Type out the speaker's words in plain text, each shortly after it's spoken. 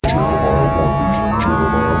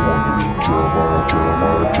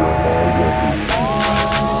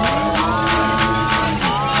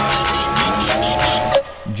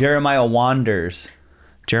Jeremiah Wanders.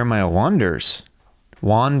 Jeremiah Wanders.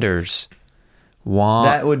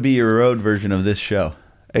 That would be your road version of this show.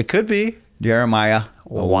 It could be. Jeremiah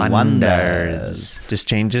Wanders. Just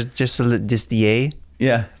change it. Just the A.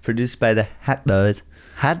 Yeah, produced by the Hat Boys.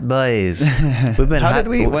 Hat Boys. We've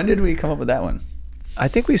been. When did we come up with that one? I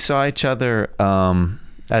think we saw each other,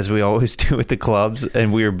 as we always do at the clubs,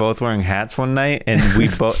 and we were both wearing hats one night, and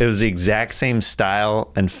it was the exact same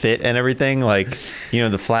style and fit and everything, like,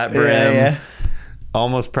 the flat brim,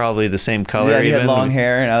 almost probably the same color. Yeah, he had long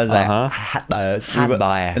hair, and I was like, Hat Boys.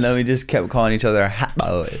 And then we just kept calling each other Hat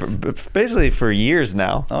Boys. Basically for years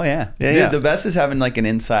now. Oh yeah, dude. The best is having like an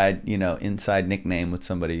inside nickname with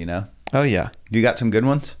somebody. Oh yeah. You got some good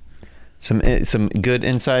ones? Some good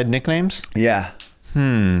inside nicknames? Yeah.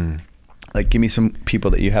 Like, give me some people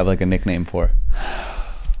that you have like a nickname for.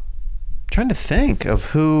 Trying to think of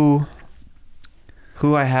who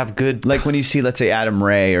I have good. Like when you see, let's say, Adam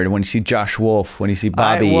Ray, or when you see Josh Wolf, when you see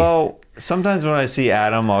Bobby. Sometimes when I see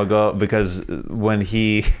Adam, I'll go, because when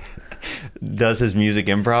he does his music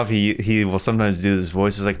improv, he will sometimes do this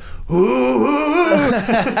voice. It's like, ooh.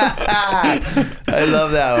 I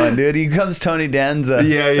love that one, dude. He becomes Tony Danza.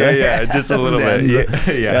 Yeah. Just a little bit.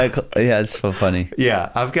 Yeah. It's so funny.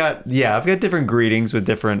 Yeah, I've got different greetings with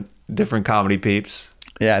different comedy peeps.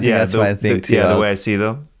 Yeah, I think that's why I think too. Yeah, the way I see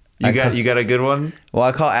them. You got a good one? Well,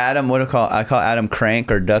 I call Adam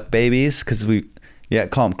Crank or Duck Babies, because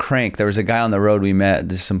call him Crank. There was a guy on the road we met.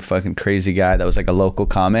 This is some fucking crazy guy that was like a local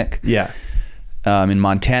comic. Yeah. In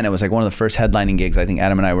Montana. It was like one of the first headlining gigs I think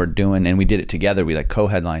Adam and I were doing, and we did it together. We like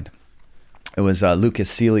co-headlined. It was Lucas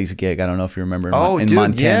Seeley's gig. I don't know if you remember. In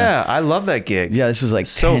Montana. Yeah, I love that gig. Yeah, this was like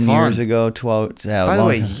 10 years ago, 12. Yeah, by the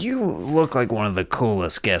way, you look like one of the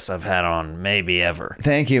coolest guests I've had on maybe ever.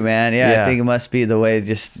 Thank you, man. Yeah, I think it must be the way,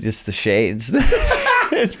 just the shades.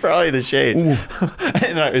 It's probably the shades.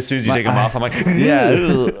 And as soon as you take them off, I'm like,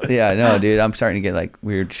 yeah, no, dude. I'm starting to get like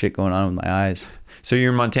weird shit going on with my eyes. So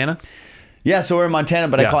you're in Montana? Yeah, so we're in Montana,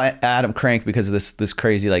 but I call Adam Crank because of this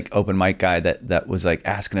crazy like open mic guy that was like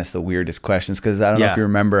asking us the weirdest questions. Because I don't know if you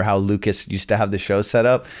remember how Lucas used to have the show set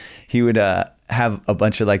up. He would have a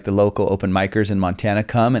bunch of like the local open micers in Montana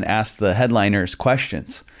come and ask the headliners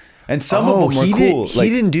questions. And some of them were cool. He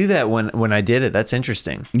didn't do that when I did it. That's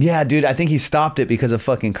interesting. Yeah, dude. I think he stopped it because of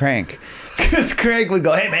fucking Crank. Because Crank would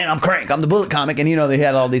go, "Hey, man, I'm Crank. I'm the Bullet Comic." And, they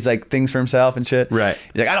had all these, like, things for himself and shit. Right.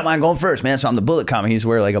 He's like, "I don't mind going first, man. So I'm the Bullet Comic." He used to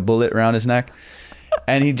wear, like, a bullet around his neck.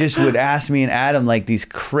 And he just would ask me and Adam, like, these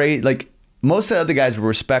crazy... Like, most of the other guys were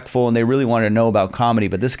respectful and they really wanted to know about comedy.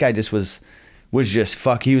 But this guy just was just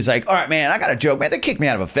fuck. He was like, "All right, man, I got a joke, man. They kicked me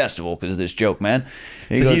out of a festival because of this joke, man."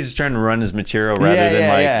 So he's trying to run his material rather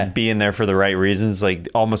than being there for the right reasons, like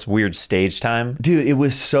almost weird stage time. Dude,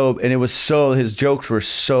 his jokes were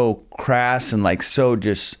so crass and like so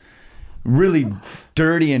just really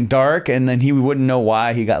dirty and dark, and then he wouldn't know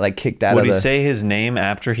why he got like kicked out of the... Would he say his name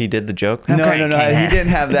after he did the joke? No, he didn't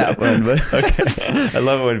have that one. But okay. I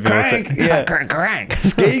love it when people say, Crank.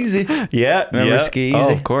 Skeezy. Yeah. Remember Skeezy?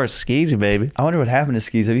 Oh, of course. Skeezy, baby. I wonder what happened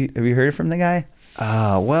to Skeezy. Have you heard from the guy?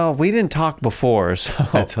 Well, we didn't talk before, so...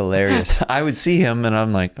 That's hilarious. I would see him, and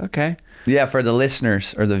I'm like, okay. Yeah, for the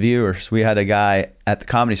listeners or the viewers, we had a guy at the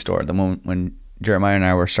Comedy Store, the moment when Jeremiah and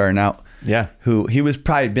I were starting out. Yeah. Who he was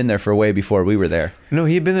probably been there for way before we were there. No,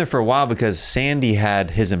 he'd been there for a while because Sandy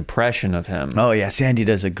had his impression of him. Oh yeah, Sandy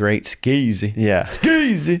does a great Skeezy. Yeah.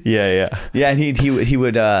 Skeezy. Yeah. Yeah, and he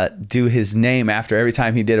would do his name after every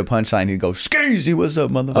time he did a punchline. He'd go, "Skeezy, what's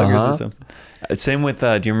up, motherfuckers?" or something. Same with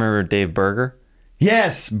do you remember Dave Berger?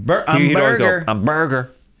 Yes, He'd Burger. I'm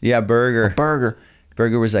Burger. Yeah, Burger. Burger.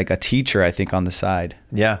 Burger was like a teacher, I think, on the side.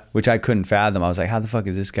 Yeah. Which I couldn't fathom. I was like, how the fuck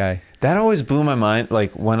is this guy? That always blew my mind.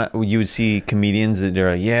 Like when you would see comedians that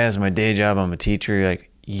are like, "Yeah, it's my day job. I'm a teacher." You're like,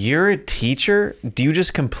 you're a teacher? Do you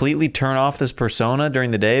just completely turn off this persona during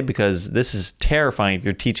the day? Because this is terrifying if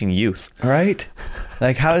you're teaching youth. Right?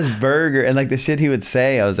 Like, how does Burger, and like the shit he would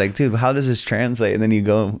say, I was like, dude, how does this translate? And then you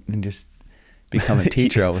go and just become a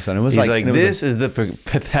teacher all of a sudden. It was this is the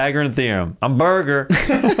Pythagorean theorem. I'm Burger.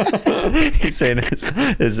 He's saying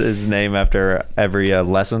his name after every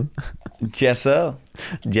lesson. Gesso.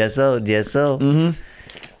 Mm-hmm.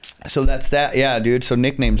 So that's that. Yeah, dude. So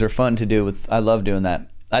nicknames are fun to do with. I love doing that.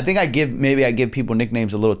 I think I give people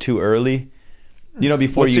nicknames a little too early.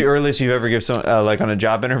 Before What's the earliest you've ever given someone, like on a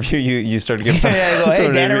job interview, you start to give someone... I go, "Hey,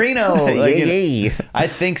 Danarino." Like, I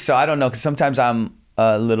think so. I don't know, because sometimes I'm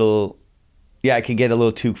a little... Yeah, I can get a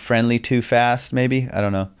little too friendly too fast, maybe. I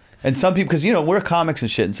don't know. And some people, because, we're comics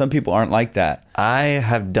and shit, and some people aren't like that. I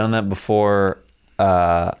have done that before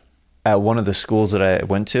at one of the schools that I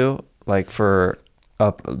went to, like for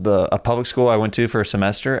a public school I went to for a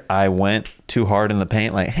semester, I went too hard in the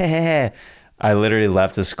paint. Like, hey. I literally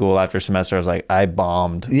left the school after a semester. I was like, I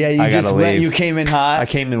bombed. Yeah, you just went. You came in hot. I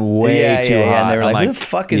came in way too hot. And they were like, who the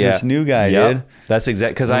fuck is this new guy, dude? That's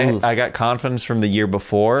exact. Because I got confidence from the year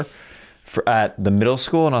before at the middle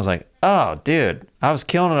school, and I was like, oh, dude, I was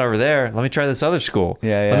killing it over there. Let me try this other school.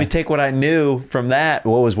 Let me take what I knew from that,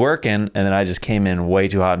 what was working, and then I just came in way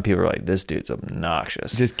too hot, and people were like, this dude's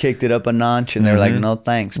obnoxious. Just kicked it up a notch, and they were like, no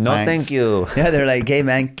thanks. No, thank you. Yeah, they're like, hey,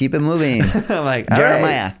 man, keep it moving. I'm like,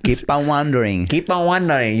 Jeremiah, keep on wandering. Keep on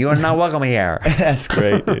wandering. You are not welcome here. That's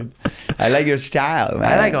great, dude. I like your style,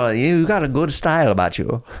 man. I like you got a good style about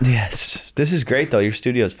you. Yes. This is great, though. Your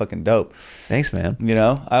studio is fucking dope. Thanks, man. You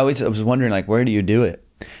know, I was wondering, like, where do you do it?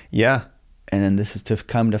 Yeah. And then this is to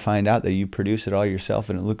come to find out that you produce it all yourself,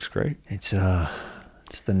 and it looks great. It's the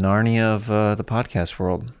Narnia of the podcast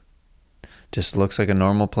world. Just looks like a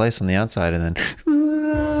normal place on the outside, and then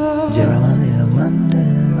Jeremiah Wonder.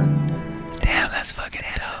 Damn, that's fucking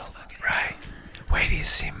dope. Right. Wait till you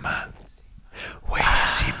see my.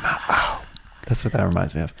 Oh, that's what that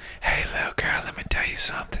reminds me of. Hey, little girl, let me tell you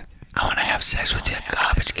something. I want to have sex with you in a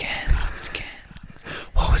garbage can.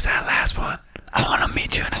 What was that last one? I want to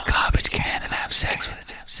meet you in a garbage can and have sex with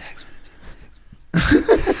you.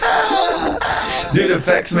 Dude,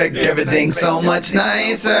 effects make everything so much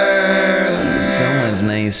nicer. So much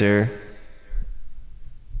nicer.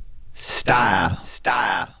 Style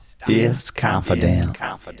is confident.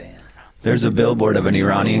 There's a billboard of an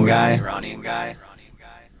Iranian guy.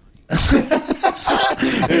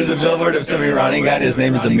 There's a billboard of some Iranian guy. His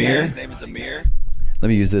name is Amir. Let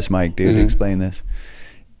me use this mic, dude, to explain this.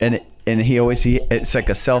 And it's like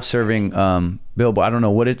a self-serving billboard. I don't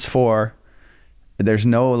know what it's for. There's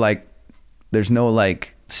no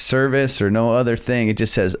service or no other thing. It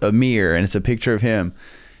just says Amir, and it's a picture of him,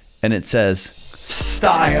 and it says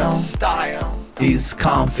style is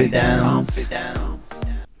confidence.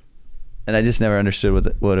 And I just never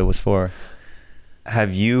understood what it was for.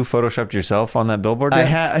 Have you photoshopped yourself on that billboard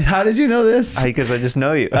yet? How did you know this? Because I just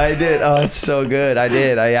know you. I did. Oh, it's so good. I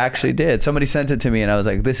did. I actually did. Somebody sent it to me, and I was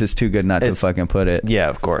like, this is too good not to fucking put it. Yeah,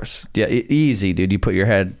 of course. Yeah, easy, dude. You put your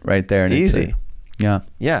head right there. And easy. Yeah.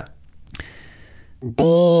 Yeah.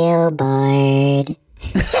 Billboard.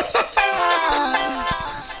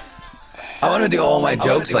 I want to do all my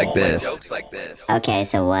jokes like this. Okay,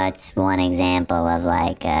 so what's one example of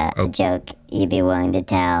like a joke you'd be willing to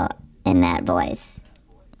tell in that voice?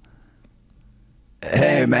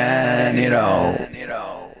 Hey man, you know,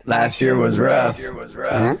 last year was rough.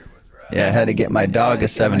 Huh? Yeah, I had to get my dog a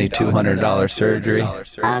 $7,200 surgery.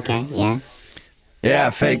 Okay, yeah.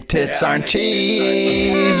 Yeah, fake tits aren't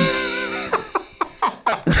cheap.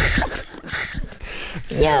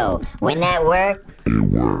 Yo, wouldn't that work?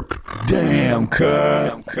 Damn,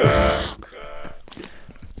 cut.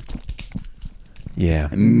 Yeah.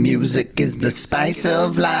 Music is the spice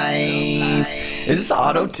of life. Is this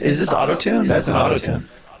auto-tune? That's an auto-tune.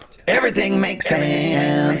 Everything makes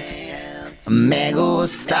sense. Me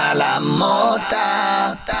gusta la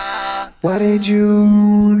mota. What did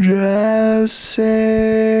you just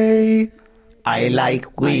say? I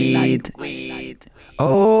like weed.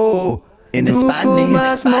 Oh, in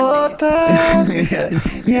Spanish.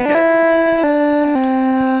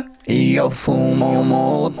 Yeah. Yo fumo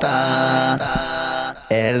mota.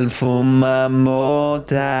 Él fuma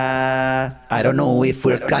mota. I don't know if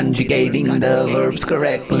we're conjugating the verbs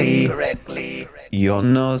correctly. Yo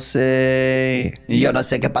no sé. Yo no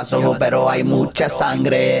sé qué pasó, pero hay mucha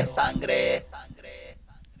sangre.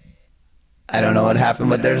 I don't know what happened,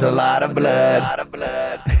 but there's a lot of blood.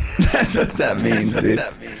 That's what that means, dude.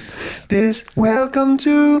 Welcome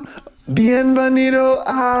to Bienvenido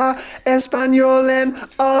a Español en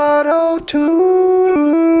Auto-Tune.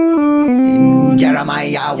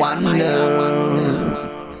 Jeremiah Wonder.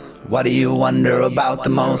 What do you wonder about the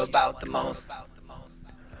most?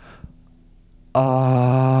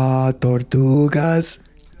 Tortugas.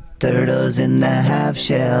 Turtles in the half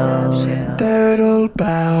shell. Turtle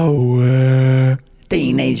power.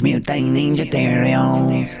 Teenage Mutant Ninja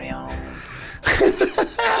Turtles.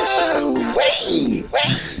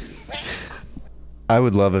 I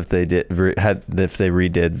would love if they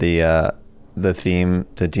redid the theme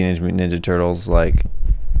to Teenage Mutant Ninja Turtles. Like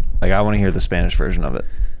I want to hear the Spanish version of it.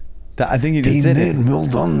 I think you just did it.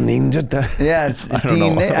 Yeah, I don't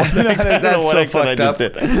know. That's so fucked up.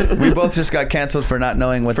 We both just got canceled for not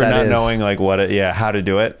knowing what that is. For not knowing like how to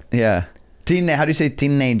do it. Yeah. How do you say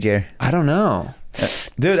teenager? I don't know.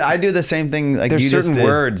 Dude, I do the same thing. Like There's you certain just did.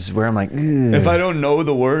 words where I'm like, If I don't know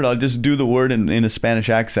the word, I'll just do the word in a Spanish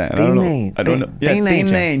accent. I don't know. Yeah,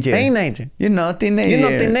 Teenager. You know, teenager. You're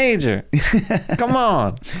not teenager. Come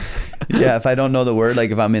on. Yeah, if I don't know the word,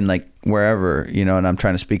 like if I'm in like wherever, you know, and I'm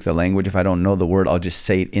trying to speak the language, if I don't know the word, I'll just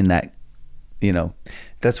say it in that, you know.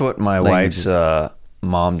 That's what my languages. wife's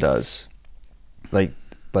mom does. Like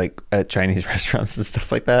at Chinese restaurants and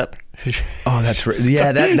stuff like that. Oh, that's right.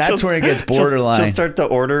 Yeah, that's where it gets borderline. She'll start to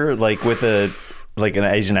order like with an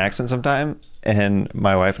Asian accent sometime, and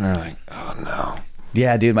my wife and I are like, oh no.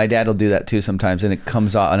 Yeah, dude, my dad will do that too sometimes, and it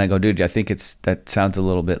comes out, and I go, dude, I think that sounds a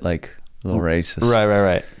little bit like a little racist.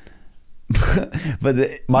 Right.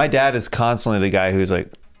 But my dad is constantly the guy who's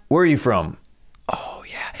like, where are you from? Oh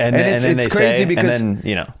yeah, and then it's crazy because and then,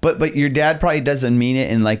 you know. But your dad probably doesn't mean it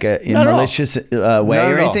in like a malicious way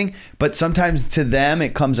or anything. But sometimes to them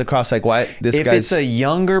it comes across like, why this guy? If it's a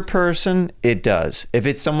younger person, it does. If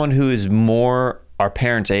it's someone who is more our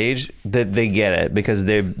parents' age, that they get it because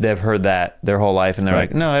they've heard that their whole life, and they're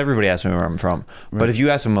like, no, everybody asks me where I'm from. Right. But if you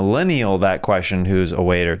ask a millennial that question who's a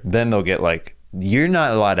waiter, then they'll get like, you're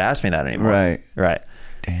not allowed to ask me that anymore. Right.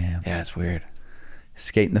 Damn. Yeah, it's weird.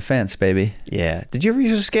 Skating the fence, baby. Yeah. Did you ever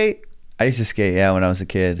used to skate? I used to skate, yeah, when I was a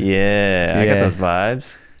kid. Yeah. I got those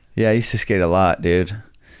vibes. Yeah, I used to skate a lot, dude.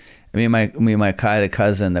 Me and my I had a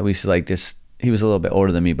cousin that we used to like just, he was a little bit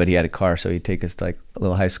older than me, but he had a car, so he'd take us to like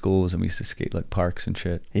little high schools, and we used to skate like parks and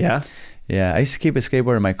shit. Yeah? Yeah, I used to keep a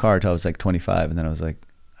skateboard in my car until I was like 25, and then I was like,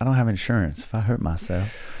 I don't have insurance if I hurt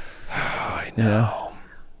myself. Oh, I know. Yeah.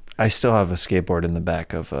 I still have a skateboard in the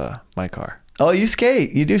back of my car. Oh, you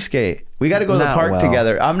skate? You do skate? We got to go to the park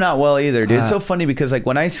together. I'm not well either, dude. It's so funny because like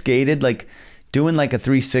when I skated, like doing like a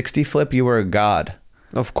 360 flip, you were a god.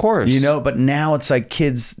 Of course. You know, but now it's like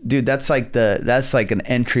kids, dude, that's like an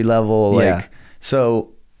entry level, like,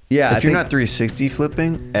 so yeah. If you're not 360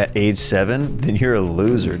 flipping at age 7, then you're a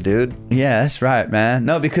loser, dude. Yeah, that's right, man.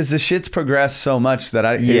 No, because the shit's progressed so much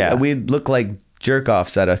that we'd look like jerk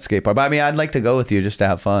offs at a skate park. But I mean, I'd like to go with you just to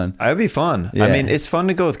have fun. It'd be fun. Yeah. I mean, it's fun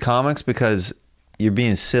to go with comics because you're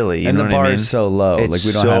being silly. You know what I mean? And the bar is so low. It's like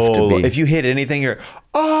we don't have to be. If you hit anything, you're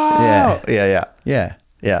yeah.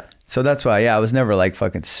 So that's why, I was never like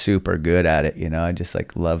fucking super good at it. You know, I just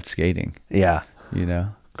like loved skating. Yeah. You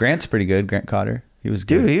know, Grant's pretty good. Grant Cotter. He was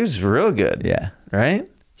good. Dude, he was real good. Yeah. Right?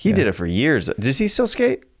 He did it for years. Does he still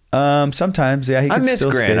skate? Sometimes, yeah. I miss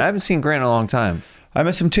Grant. Skate. I haven't seen Grant in a long time. I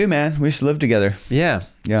miss him too, man. We used to live together. Yeah.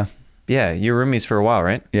 Yeah. Yeah. You were roomies for a while,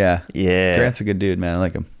 right? Yeah. Yeah. Grant's a good dude, man. I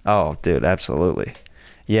like him. Oh, dude, absolutely.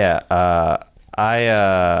 Yeah.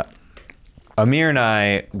 Amir and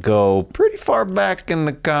I go pretty far back in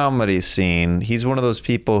the comedy scene. He's one of those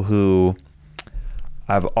people who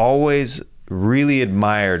I've always really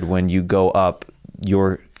admired when you go up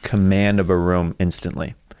your command of a room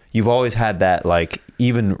instantly. You've always had that, like,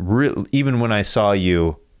 even when I saw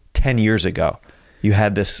you 10 years ago, you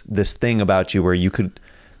had this thing about you where you could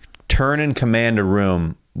turn and command a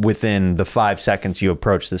room within the 5 seconds you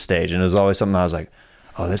approach the stage. And it was always something I was like,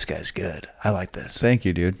 oh, this guy's good. I like this. Thank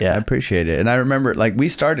you, dude. Yeah. I appreciate it. And I remember, like, we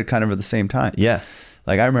started kind of at the same time. Yeah.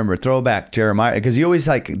 Like, I remember Throwback Jeremiah, because you always,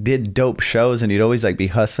 like, did dope shows and you'd always, like, be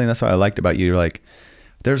hustling. That's what I liked about you. You're like,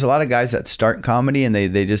 there's a lot of guys that start comedy and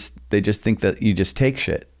they just think that you just take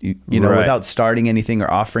shit, you know, without starting anything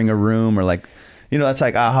or offering a room or like, you know, that's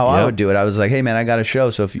like how I would do it. I was like, hey man, I got a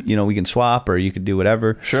show. So if, you know, we can swap or you could do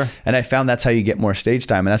whatever. Sure. And I found that's how you get more stage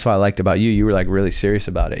time. And that's what I liked about you. You were like really serious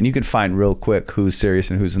about it. And you could find real quick who's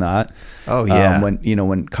serious and who's not. Oh yeah.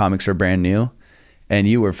 When comics are brand new. And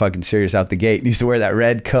you were fucking serious out the gate. You used to wear that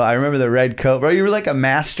red coat. I remember the red coat, bro. You were like a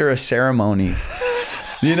master of ceremonies.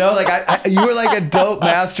 You know, like you were like a dope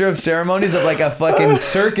master of ceremonies of like a fucking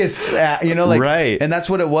circus, you know, like, right. And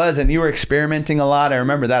that's what it was. And you were experimenting a lot. I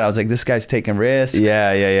remember that. I was like, this guy's taking risks.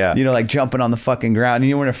 Yeah. You know, like jumping on the fucking ground. And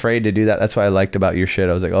you weren't afraid to do that. That's what I liked about your shit.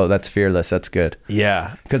 I was like, oh, that's fearless. That's good.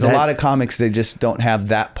 Yeah. Because a lot of comics, they just don't have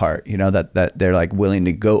that part, you know, that they're like willing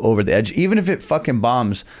to go over the edge. Even if it fucking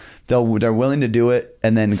bombs, they're willing to do it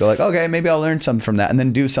and then go like, okay, maybe I'll learn something from that and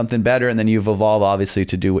then do something better. And then you've evolved obviously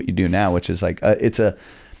to do what you do now, which is like,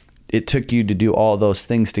 it took you to do all those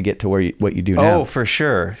things to get to what you do now. Oh, for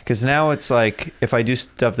sure. Because now it's like, if I do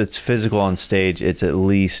stuff that's physical on stage, it's at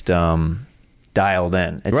least dialed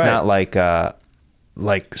in. It's not like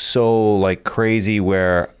so like crazy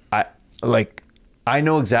where I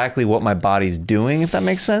know exactly what my body's doing, if that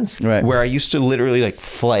makes sense. Right. Where I used to literally like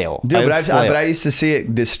flail. Dude, but I used to see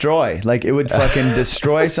it destroy. Like it would fucking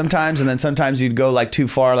destroy sometimes, and then sometimes you'd go like too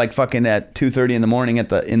far, like fucking at 2:30 in the morning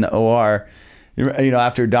in the OR, You know,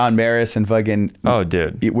 after Don Barris and fucking, oh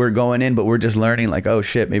dude, we're going in, but we're just learning like, oh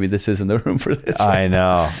shit, maybe this isn't the room for this. I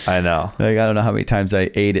know. Like, I don't know how many times I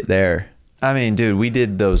ate it there. I mean, dude, we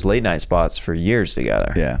did those late night spots for years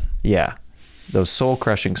together. Yeah. Those soul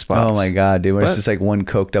crushing spots. Oh my God, dude. Where it's just like one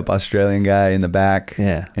coked up Australian guy in the back.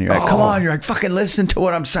 Yeah. And you're like, come on. You're like, fucking listen to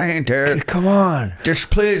what I'm saying, dude. Come on.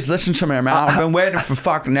 Just please listen to me, man. I've been waiting for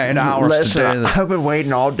fucking 8 hours to do this. I've been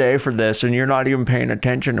waiting all day for this and you're not even paying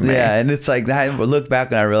attention to me. Yeah. And it's like, I look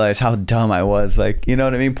back and I realize how dumb I was. Like, you know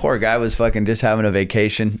what I mean? Poor guy was fucking just having a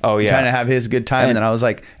vacation. Oh yeah. Trying to have his good time. And then I was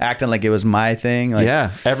like acting like it was my thing. Like,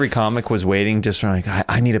 yeah. Every comic was waiting just for like,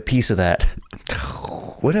 I need a piece of that.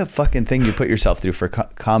 What a fucking thing you put yourself through for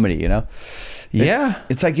comedy, you know? Yeah.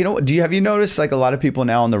 It's like, you know, have you noticed like a lot of people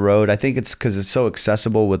now on the road, I think it's because it's so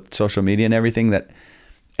accessible with social media and everything that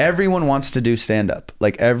everyone wants to do stand-up.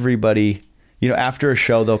 Like everybody, you know, after a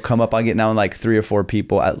show, they'll come up. I get now like 3 or 4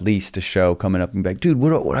 people at least a show coming up and be like, dude, what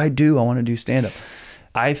do I do? I want to do stand-up.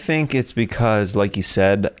 I think it's because, like you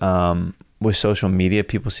said, with social media,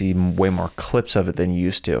 people see way more clips of it than you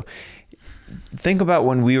used to. Think about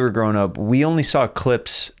when we were growing up, we only saw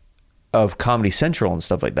clips of Comedy Central and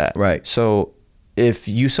stuff like that. Right. So if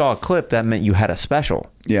you saw a clip, that meant you had a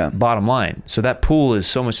special. Yeah. Bottom line. So that pool is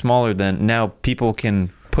so much smaller than now people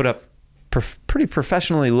can put up pretty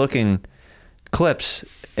professionally looking clips.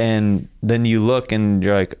 And then you look and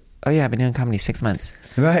you're like, oh yeah, I've been doing comedy 6 months.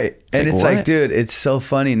 Right. It's like, dude, it's so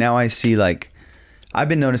funny. Now I see like, I've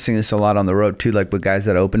been noticing this a lot on the road too, like with guys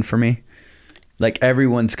that open for me. Like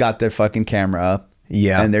everyone's got their fucking camera up.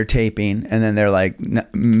 Yeah. And they're taping and then they're like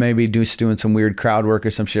maybe just doing some weird crowd work or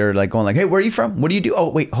some shit, or like going like, hey, where are you from? What do you do? Oh,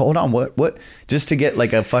 wait, hold on. What? Just to get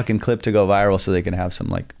like a fucking clip to go viral so they can have some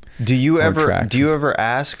like. Do you ever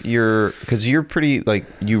ask because you're pretty like,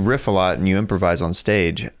 you riff a lot and you improvise on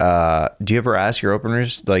stage. Do you ever ask your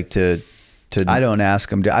openers like to I don't ask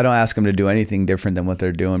them to do anything different than what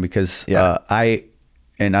they're doing because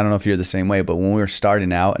and I don't know if you're the same way, but when we were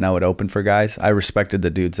starting out and I would open for guys, I respected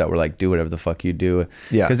the dudes that were like, do whatever the fuck you do.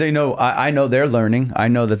 Yeah. Because they know, I know they're learning. I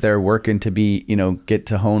know that they're working to be, you know, get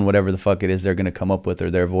to hone whatever the fuck it is they're going to come up with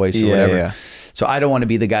or their voice or whatever. Yeah. So I don't want to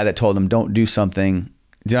be the guy that told them, don't do something.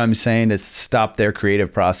 Do you know what I'm saying? To stop their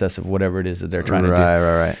creative process of whatever it is that they're trying to do.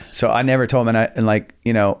 Right. So I never told them. And like,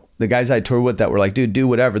 you know, the guys I toured with that were like, dude, do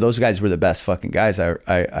whatever. Those guys were the best fucking guys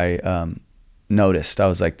I noticed. I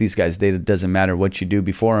was like, these guys, it doesn't matter what you do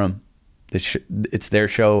before them. It's their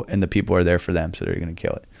show and the people are there for them, so they're gonna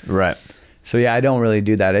kill it. Right. So yeah, I don't really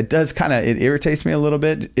do that. It does it irritates me a little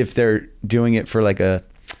bit if they're doing it for like a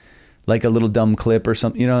little dumb clip or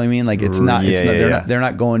something. You know what I mean? Like they're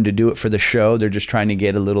not going to do it for the show. They're just trying to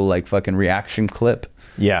get a little like fucking reaction clip.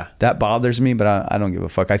 Yeah. That bothers me, but I don't give a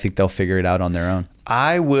fuck. I think they'll figure it out on their own.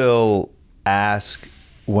 I will ask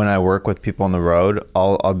when I work with people on the road,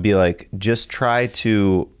 I'll be like, just try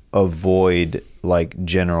to avoid like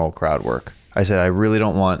general crowd work. I said, I really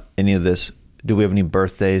don't want any of this. Do we have any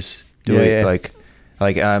birthdays? Like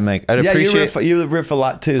I'm like, I'd appreciate. You riff a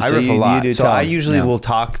lot too. I riff a lot. So I usually will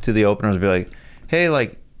talk to the openers and be like, hey,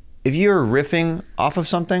 like if you're riffing off of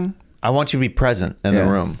something, I want you to be present in the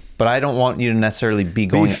room, but I don't want you to necessarily be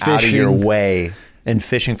going out of your way and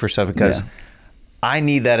fishing for stuff because I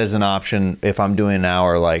need that as an option if I'm doing an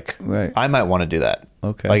hour. Like I might want to do that.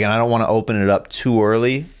 Okay. Like, and I don't want to open it up too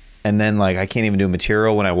early, and then like I can't even do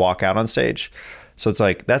material when I walk out on stage. So it's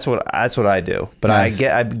like that's what I do. But nice.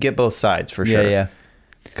 I get both sides for sure. Yeah.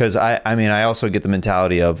 Because I mean I also get the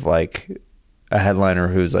mentality of like a headliner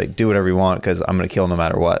who's like, do whatever you want because I'm gonna kill no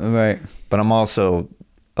matter what. Right. But I'm also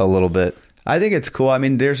a little bit. I think it's cool. I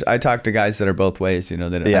mean, I talk to guys that are both ways. You know,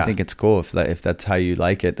 that I think it's cool if that's how you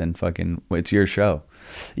like it. Then fucking, it's your show.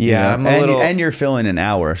 Yeah, you know? And you're filling an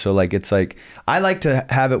hour, so like it's like I like to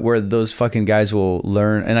have it where those fucking guys will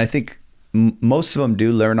learn, and I think most of them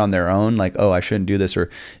do learn on their own. Like, oh, I shouldn't do this, or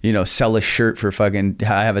you know, sell a shirt for fucking.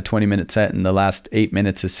 I have a 20-minute set, and the last 8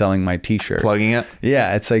 minutes is selling my T-shirt, plugging it.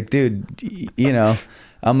 Yeah, it's like, dude, you know.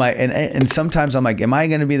 I'm like, and sometimes I'm like, am I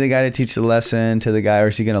going to be the guy to teach the lesson to the guy, or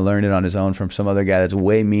is he going to learn it on his own from some other guy that's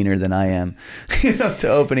way meaner than I am, you know, to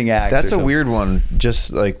opening acts? That's a weird one.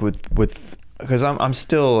 Just like with because I'm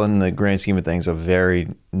still in the grand scheme of things a very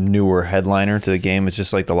newer headliner to the game. It's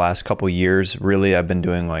just like the last couple of years, really, I've been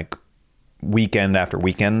doing like weekend after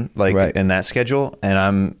weekend, like in that schedule,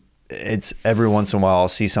 and it's every once in a while I'll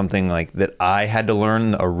see something like that I had to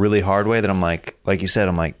learn a really hard way that I'm like you said,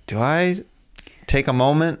 I'm like, do I take a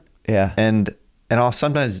moment? Yeah. And I'll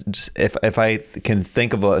sometimes just, if I can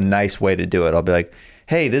think of a nice way to do it, I'll be like,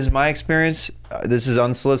 hey, this is my experience. This is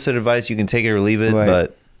unsolicited advice. You can take it or leave it. Right.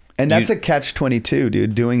 But that's a catch-22,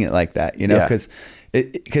 dude, doing it like that, you know, because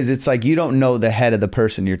because it's like you don't know the head of the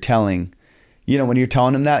person you're telling. You know, when you're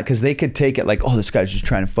telling them that, because they could take it like, oh, this guy's just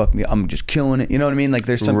trying to fuck me. I'm just killing it. You know what I mean? Like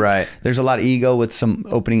there's there's a lot of ego with some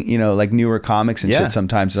opening, you know, like newer comics and shit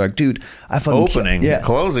sometimes. They're like, dude, I fucking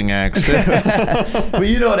closing acts. But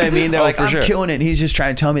you know what I mean? They're like, I'm sure. killing it. And he's just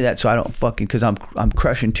trying to tell me that so I don't fucking, because I'm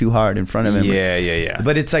crushing too hard in front of him. Yeah.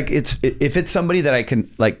 But it's like, if it's somebody that I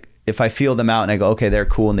can, like, if I feel them out and I go, okay, they're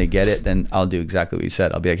cool and they get it, then I'll do exactly what you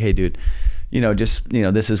said. I'll be like, hey, dude, you know, just, you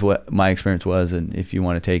know, this is what my experience was. And if you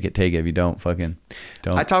want to take it, take it. If you don't, fucking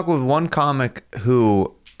don't. I talk with one comic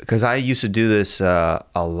who, because I used to do this a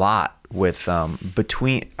lot with,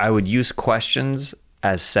 I would use questions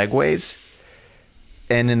as segues.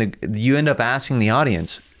 And you end up asking the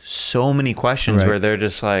audience so many questions where they're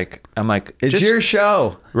just like, I'm like, it's your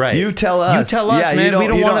show, right? You tell us, man. We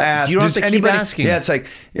don't want to ask. You don't have to keep asking. Yeah, it's like,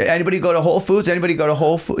 anybody go to Whole Foods? Anybody go to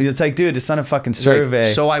Whole Foods? It's like, dude, it's not a fucking survey.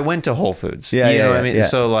 So I went to Whole Foods. Yeah, you know what I mean. Yeah.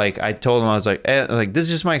 So like, I told him, I was like, this is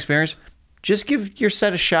just my experience. Just give your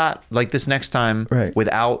set a shot like this next time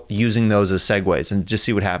without using those as segues and just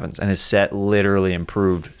see what happens. And his set literally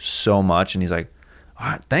improved so much. And he's like, all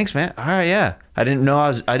right, thanks, man. All right, yeah. I didn't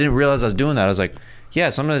realize I was doing that. I was like, yeah,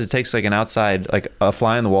 sometimes it takes like an outside, like a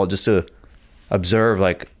fly on the wall just to observe,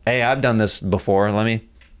 like, hey, I've done this before. Let me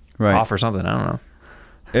offer something. I don't know.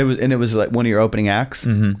 It was like one of your opening acts?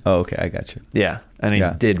 Mm-hmm. Oh, okay. I got you. Yeah. And he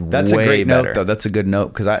did That's way a great better. note, though. That's a good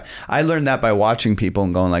note. Because I learned that by watching people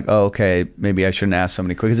and going like, oh, okay, maybe I shouldn't ask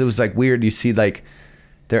somebody quick. Because it was like weird. You see like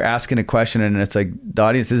they're asking a question and it's like the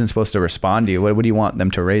audience isn't supposed to respond to you. What do you want them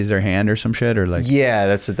to raise their hand or some shit? Or like, yeah,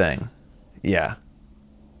 that's the thing. Yeah.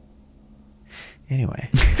 Anyway,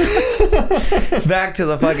 back to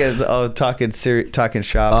the fucking talking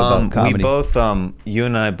shop about comedy. We both, you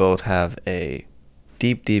and I both have a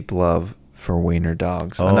deep love for wiener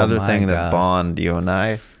dogs. Oh, another my thing God. that bond you and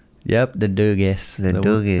I. Yep, the doogies, the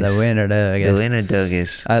doogies, the wiener dog. the wiener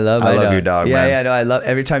doogies. I love your dog. Yeah, man. yeah, no, I love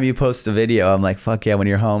every time you post a video. I'm like, fuck yeah, when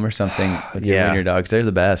you're home or something with your wiener dogs, they're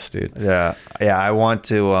the best, dude. Yeah. I want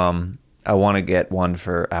to get one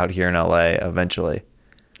for out here in LA eventually.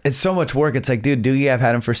 It's so much work. It's like, dude, Doogie, I've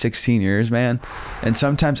had him for 16 years, man. And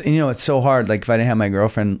sometimes, you know, it's so hard. Like, if I didn't have my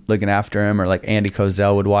girlfriend looking after him, or like Andy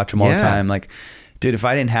Kozel would watch him all the time. Like, dude, if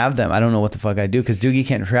I didn't have them, I don't know what the fuck I'd do. Because Doogie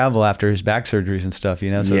can't travel after his back surgeries and stuff, you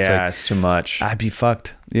know? So it's too much. I'd be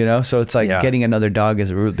fucked, you know? So it's like getting another dog is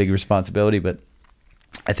a real big responsibility. But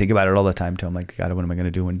I think about it all the time, too. I'm like, God, what am I going to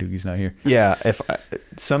do when Doogie's not here? Yeah.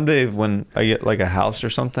 Someday when I get like a house or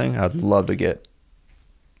something, I'd love to get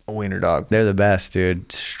a wiener dog. They're the best,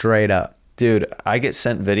 dude. Straight up. Dude, I get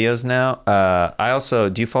sent videos now.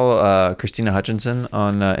 Do you follow Christina Hutchinson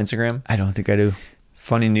on Instagram? I don't think I do.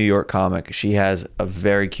 Funny New York comic. She has a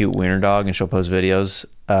very cute wiener dog, and she'll post videos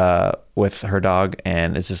with her dog,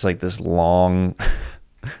 and it's just like this long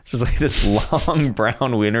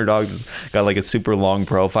brown wiener dog that's got like a super long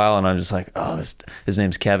profile, and I'm just like, oh, his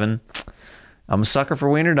name's Kevin. I'm a sucker for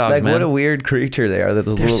wiener dogs, like, man. What a weird creature they are.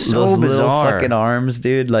 They're so bizarre. Little fucking arms,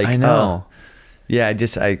 dude. Like, I know. Yeah,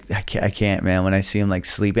 I can't, man. When I see him like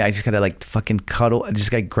sleeping, I just gotta like fucking cuddle. I just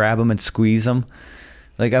gotta grab him and squeeze him.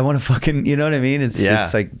 Like, I want to fucking, you know what I mean?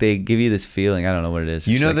 It's like they give you this feeling. I don't know what it is.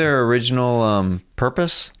 You know like, their original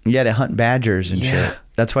purpose? Yeah, to hunt badgers and shit.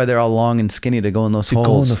 That's why they're all long and skinny, to go in those holes.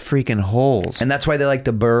 Go in the freaking holes. And that's why they like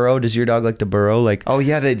to burrow. Does your dog like to burrow? Like, oh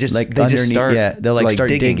yeah, they just start. Yeah, they'll like start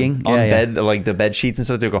digging on bed, like the bed sheets and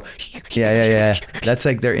stuff. They'll go. Yeah. That's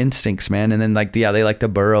like their instincts, man. And then like they like to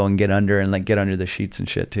burrow and get under the sheets and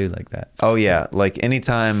shit too, like that. Oh yeah, like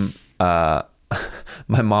anytime.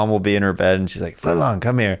 My mom will be in her bed and she's like, Footlong,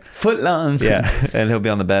 come here. Footlong. Yeah. And he'll be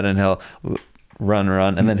on the bed and he'll run.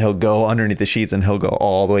 And then he'll go underneath the sheets and he'll go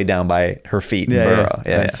all the way down by her feet and burrow.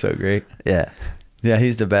 Yeah. That's so great. Yeah. Yeah,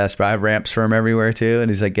 he's the best. But I have ramps for him everywhere too. And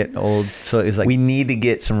he's like getting old. So he's like, we need to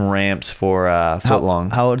get some ramps for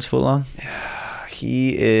Footlong. How old is Footlong?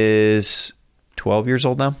 He is 12 years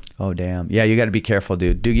old now. Oh, damn. Yeah, you got to be careful,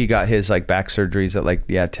 dude. Doogie got his like back surgeries at like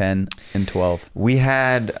 10 and 12. We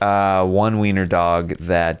had one wiener dog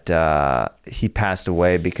that he passed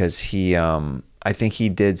away because he I think he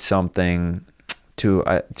did something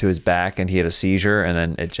to his back and he had a seizure, and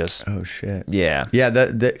then it just oh shit. Yeah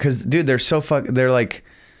because dude, they're like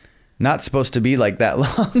not supposed to be like that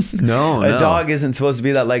long. No, a dog isn't supposed to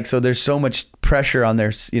be that, like, so there's so much pressure on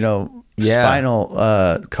their, you know,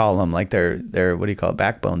 spinal column, like their what do you call it,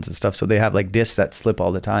 backbones and stuff. So they have like discs that slip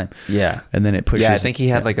all the time. Yeah. And then it pushes. Yeah, I think he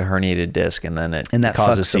had like a herniated disc, and then it that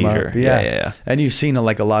causes fucks him up. seizure. Yeah. And you've seen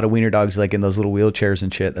like a lot of wiener dogs like in those little wheelchairs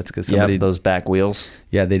and shit. That's because somebody those back wheels.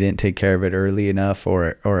 Yeah, they didn't take care of it early enough,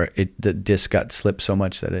 or the disc got slipped so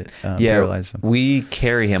much that it paralyzed them. We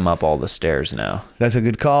carry him up all the stairs now. That's a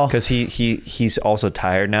good call. Because he's also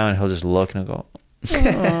tired now, and he'll just look and he'll go,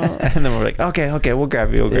 and then we're like, okay, we'll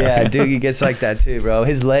grab you. Yeah, Doogie gets like that too, bro.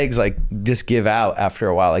 His legs like just give out after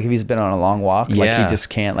a while. Like if he's been on a long walk, like he just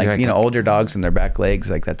can't. Like older dogs and their back legs,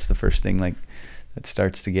 like that's the first thing like that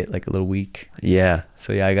starts to get like a little weak. Yeah.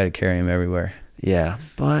 So I got to carry him everywhere. Yeah,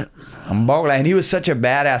 but I'm boggling. And he was such a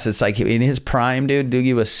badass. It's like in his prime, dude,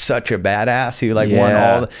 Doogie was such a badass. He like won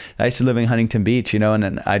all I used to live in Huntington Beach, and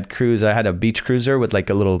then I'd cruise. I had a beach cruiser with like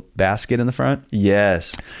a little basket in the front.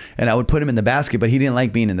 Yes. And I would put him in the basket, but he didn't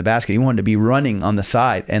like being in the basket. He wanted to be running on the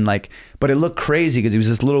side. And like, but it looked crazy because he was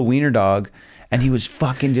this little wiener dog and he was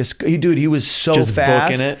fucking he was so just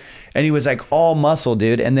fast. Booking it. And he was like all muscle,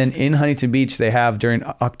 dude. And then in Huntington Beach, they have during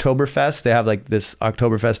Oktoberfest, they have like this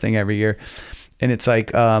Oktoberfest thing every year. And it's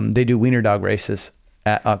like they do wiener dog races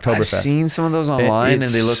at Oktoberfest. I've seen some of those online,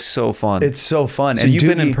 and they look so fun. It's so fun. So you've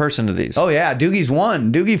been in person to these? Oh yeah, Doogie's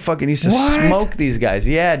won. Doogie fucking used to smoke these guys.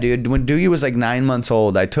 Yeah, dude. When Doogie was like 9 months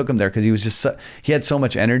old, I took him there because he was just he had so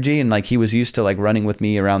much energy, and like he was used to like running with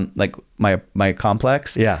me around like my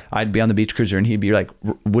complex. Yeah, I'd be on the beach cruiser, and he'd be like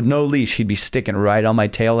with no leash, he'd be sticking right on my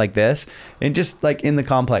tail like this, and just like in the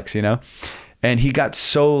complex, And he got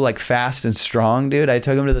so like fast and strong, dude. I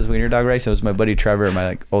took him to this wiener dog race. It was my buddy Trevor, my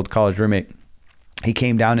like old college roommate. He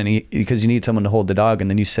came down and because you need someone to hold the dog,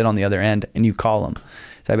 and then you sit on the other end and you call him.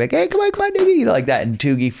 So I'd be like, hey, come on, Doogie, like that. And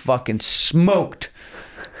Doogie fucking smoked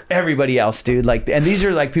everybody else, dude. Like, and these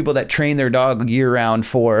are like people that train their dog year round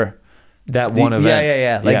for that one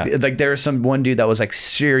event. Yeah. Like there was one dude that was like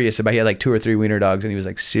serious about. He had like 2 or 3 wiener dogs, and he was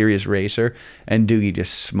like serious racer. And Doogie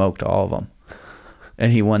just smoked all of them,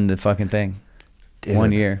 and he won the fucking thing. Dude,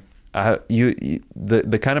 1 year.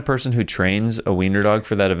 The kind of person who trains a wiener dog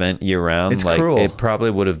for that event year round, it's like cruel. It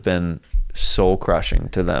probably would have been soul crushing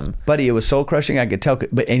to them. Buddy, it was soul crushing. I could tell,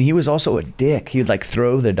 and he was also a dick. He would like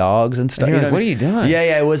throw the dogs and stuff. And what are you doing?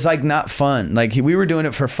 Yeah. It was like not fun. Like we were doing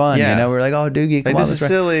it for fun. We were like, oh, Doogie, come on, this is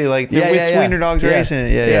silly. Like it's wiener dogs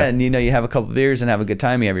racing. Yeah. And you have a couple beers and have a good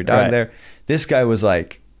time. You have your dog there. This guy was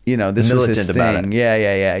like, this was his thing. About it.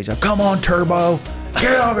 Yeah. He's like, come on, Turbo.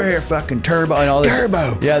 Get over here, fucking Turbo. And all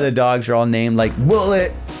Turbo. Yeah, the dogs are all named like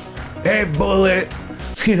Bullet. Hey, Bullet.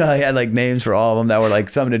 He had like names for all of them that were like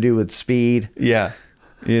something to do with speed. Yeah.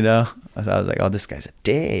 So I was like, oh, this guy's a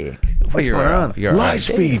dick. What's going on? Light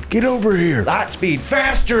speed. Get over here. Light speed.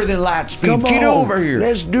 Faster than light speed. Come Get over here.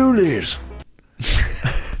 Let's do this.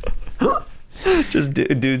 Just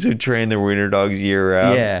dudes who train their wiener dogs year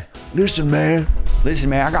round. Yeah. Listen, man,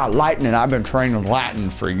 I got lightning. I've been training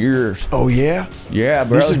lightning for years. Oh, yeah? Yeah,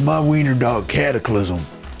 bro. This is my wiener dog, Cataclysm.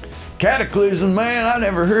 Cataclysm, man. I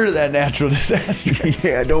never heard of that natural disaster.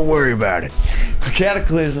 Yeah, don't worry about it.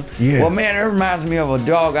 Cataclysm? Yeah. Well, man, it reminds me of a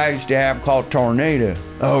dog I used to have called Tornado.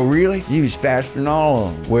 Oh, really? He was faster than all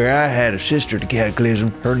of them. Where I had a sister to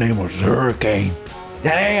Cataclysm, her name was Hurricane.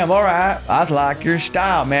 Damn, all right. I like your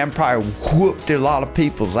style, man. Probably whooped a lot of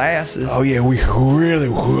people's asses. Oh, yeah, we really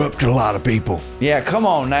whooped a lot of people. Yeah, come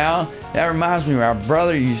on now. That reminds me, our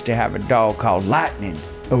brother used to have a dog called Lightning.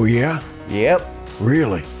 Oh, yeah? Yep.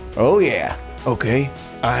 Really? Oh, yeah. Okay.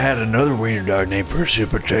 I had another wiener dog named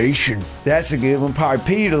Precipitation. That's a good one. Probably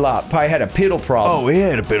peed a lot. Probably had a piddle problem. Oh, he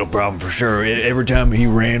had a piddle problem for sure. Every time he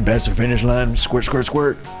ran past the finish line, squirt, squirt,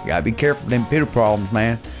 squirt. You gotta be careful with them piddle problems,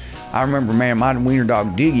 man. I remember, man, my wiener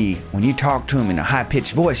dog Diggy, when you talk to him in a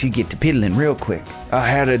high-pitched voice, he'd get to piddling real quick. I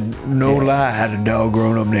had a dog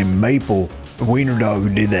growing up named Maple, a wiener dog who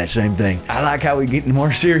did that same thing. I like how we're getting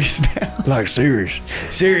more serious now. Like serious.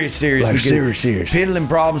 Serious. Like serious. Piddling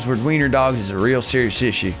problems with wiener dogs is a real serious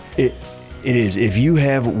issue. It is. If you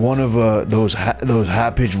have one of those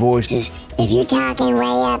high-pitched voices. If you're talking way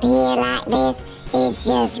up here like this, it's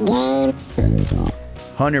just game over.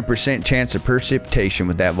 100% chance of precipitation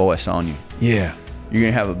with that voice on you. Yeah. You're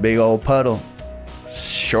going to have a big old puddle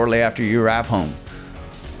shortly after you arrive home.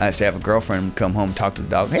 I used to have a girlfriend come home, talk to the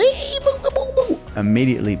dog. Hey, boo, boo, boo, boo.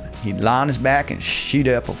 Immediately, he'd lie on his back and shoot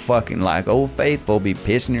up a fucking, like Old Faithful, be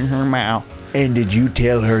pissing in her mouth. And did you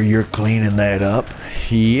tell her you're cleaning that up?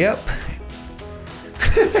 Yep.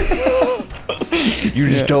 You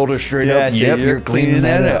just told her straight up, yep, you're cleaning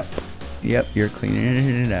that up. Yep, you're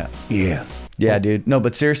cleaning it up. Yeah. Yeah, dude. No,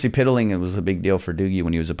 but seriously, piddling, it was a big deal for Doogie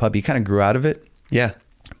when he was a puppy. He kind of grew out of it. Yeah.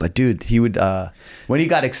 But dude, he would, when he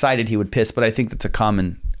got excited, he would piss. But I think that's a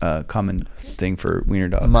common common thing for wiener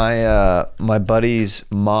dogs. My buddy's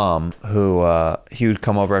mom, who he would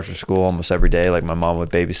come over after school almost every day. Like my mom would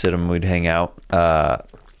babysit him, we'd hang out.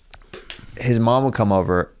 His mom would come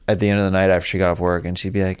over at the end of the night after she got off work, and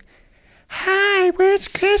she'd be like, "Hi, where's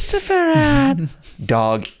Christopher at?"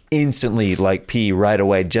 Dog instantly like pee right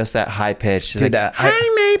away, just that high pitch. She's like,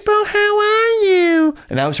 "Hi, Maple, how are you?"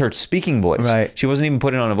 And that was her speaking voice. Right. She wasn't even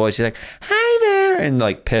putting on a voice. She's like, "Hi there," and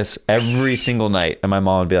like piss every single night. And my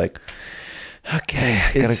mom would be like, "Okay,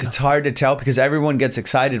 I gotta go." It's hard to tell because everyone gets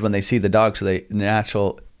excited when they see the dog, so they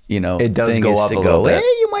natural, it does thing go is up to a go, little bit.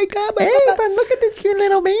 "Hey, you might go, Hey, but look at this cute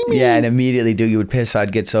little baby. Yeah, and immediately Doogie would piss.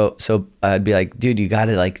 I'd get so I'd be like, dude, you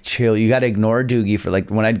gotta like chill. You gotta ignore Doogie for like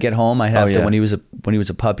when I'd get home. I'd have to when he was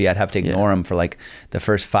a puppy. I'd have to ignore him for like the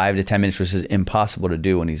first 5 to 10 minutes, which is impossible to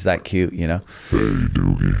do when he's that cute. Hey,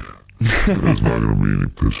 Doogie, there's not gonna be any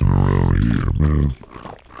pissing around here, man.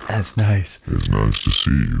 That's nice. It's nice to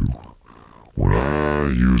see you. When I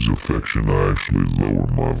use affection, I actually lower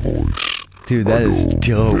my voice. Dude, that is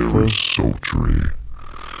dope. Very sultry.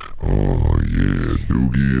 Oh yeah,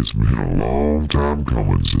 Doogie, it's been a long time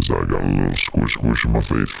coming since I got a little squish in my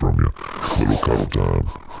face from you. A little cuddle time.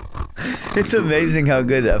 It's amazing how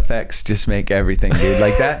good effects just make everything, dude.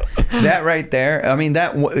 Like that right there. I mean,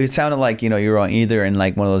 it sounded like, you were on either in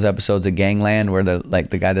like one of those episodes of Gangland where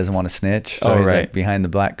the guy doesn't want to snitch. So he's like behind the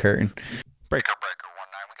black curtain. Breaker, one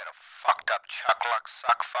night we got a fucked up Chuck Luck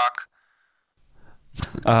suck fuck.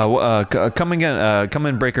 Come again. Come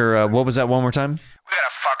in, Breaker. What was that one more time? We got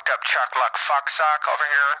a fucked up Chuck Luck fuck sock over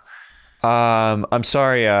here. I'm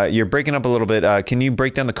sorry. You're breaking up a little bit. Can you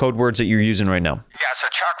break down the code words that you're using right now? Yeah, it's a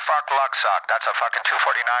Chuck fuck luck sock. That's a fucking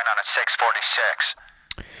 249 on a 646.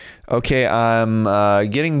 Okay, I'm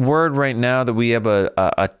getting word right now that we have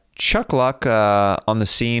a Chuck Luck on the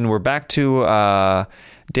scene. We're back to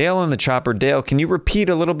Dale and the Chopper. Dale, can you repeat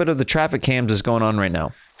a little bit of the traffic cams that's going on right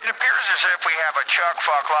now? It appears as if we have a Chuck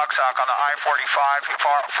fuck luck sock on the I-45,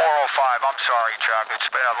 405. I'm sorry, Chuck. It's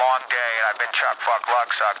been a long day, and I've been Chuck fuck luck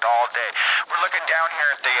sucked all day. We're looking down here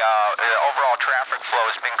at the overall traffic flow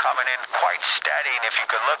has been coming in quite steady, and if you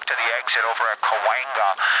could look to the exit over at Cahuenga,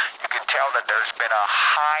 you can tell that there's been a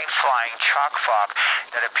high-flying Chuck fuck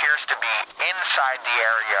that appears to be inside the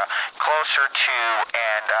area, closer to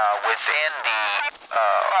and within the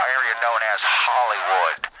area known as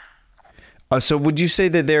Hollywood. So would you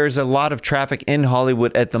say that there's a lot of traffic in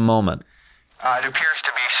Hollywood at the moment? It appears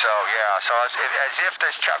to be so, yeah. So as if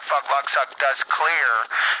this Chuck Fuck Luck Suck does clear,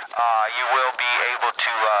 you will be able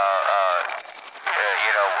to,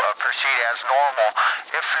 proceed as normal.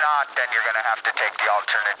 If not, then you're going to have to take the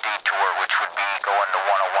alternate detour, which would be going to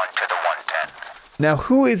 101 to the 110. Now,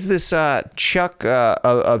 who is this Chuck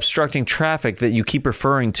obstructing traffic that you keep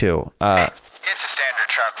referring to? It's a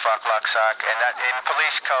standard Chuck Fuck Luck Suck, and that in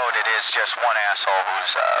police code, it is just one asshole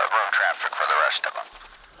who's room traffic for the rest of them.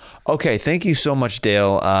 Okay, thank you so much,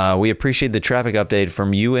 Dale. We appreciate the traffic update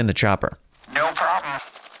from you and the Chopper. No problem.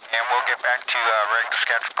 And we'll get back to regular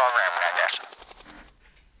scheduled programming, I guess.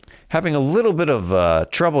 Having a little bit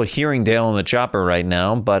of trouble hearing Dale and the Chopper right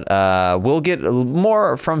now, but we'll get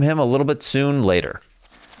more from him a little bit soon later.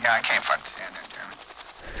 Yeah, I can't fucking stand it,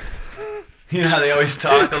 Jeremy. You know how they always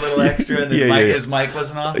talk a little extra and his mic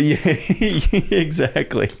wasn't off? Yeah,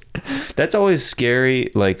 exactly. That's always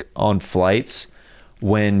scary, like on flights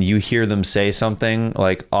when you hear them say something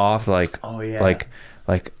like off, like, oh yeah, like,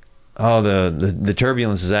 oh, the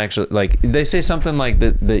turbulence is actually like they say something like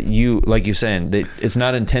that you like you saying that it's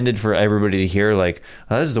not intended for everybody to hear, like,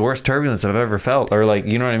 oh, this is the worst turbulence I've ever felt, or like,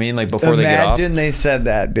 you know what I mean, like before they get off. Imagine they said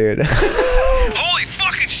that, dude. Holy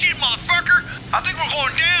fucking shit, motherfucker! I think we're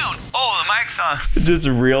going down. Oh, the mic's on. Just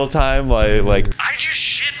real time, like I just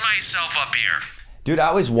shit myself up here. Dude, I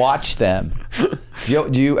always watch them.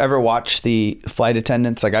 Do you ever watch the flight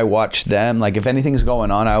attendants? Like, I watch them. Like, if anything's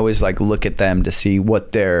going on, I always like look at them to see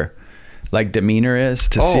what their like demeanor is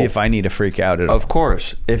to see if I need to freak out at all. Of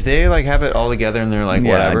course, if they like have it all together and they're like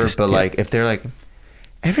whatever, like if they're like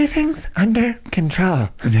everything's under control.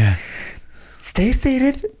 Yeah. Stay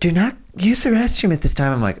seated. Do not use the restroom at this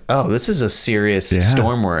time. I'm like, oh, this is a serious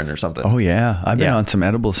storm we're in or something. Oh yeah, I've been on some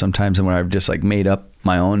edibles sometimes, and where I've just like made up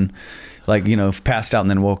my own, like, passed out and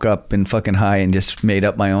then woke up and fucking high and just made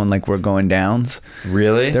up my own, like, we're going downs.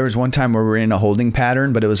 Really? There was one time where we were in a holding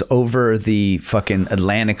pattern, but it was over the fucking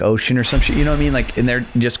Atlantic Ocean or some shit. You know what I mean? Like, and they're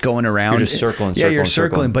just going around. You're just circling. Yeah, you're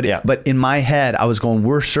circling. But in my head, I was going,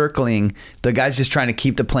 we're circling. The guy's just trying to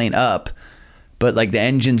keep the plane up. But like the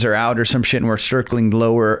engines are out or some shit, and we're circling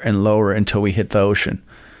lower and lower until we hit the ocean.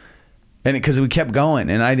 And because we kept going,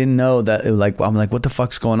 and I didn't know that. I'm like, what the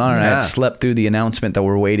fuck's going on? And I had slept through the announcement that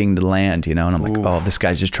we're waiting to land, you know. And I'm like, oh, this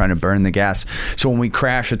guy's just trying to burn the gas, so when we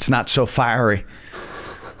crash, it's not so fiery.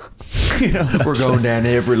 You know, we're going down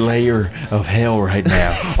every layer of hell right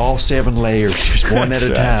now. All 7 layers, just one at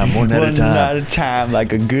a time. One at a time,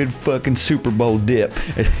 like a good fucking Super Bowl dip.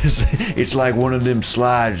 It's like one of them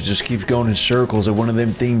slides just keeps going in circles at one of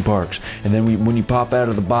them theme parks, and then when you pop out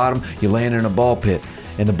of the bottom, you land in a ball pit,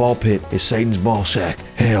 and the ball pit is Satan's ball sack.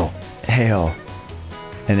 Hell.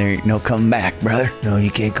 And there ain't no coming back, brother. No,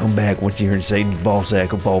 you can't come back once you're in Satan's ball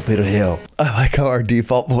sack or ball pit of hell. I like how our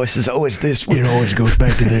default voice is always this one. It always goes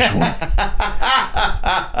back to this one.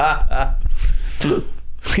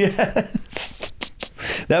 Yeah.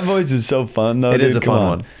 That voice is so fun, though. It is a fun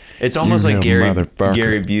one. It's almost like Gary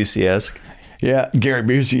Busey-esque. Yeah, Gary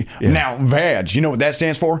Busey. Yeah. Now, VAGS, you know what that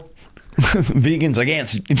stands for? Vegans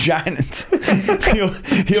against giants.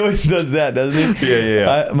 he always does that, doesn't he?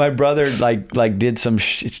 Yeah. My brother like did some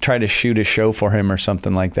tried to shoot a show for him or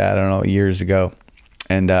something like that. I don't know, years ago,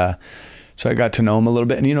 and so I got to know him a little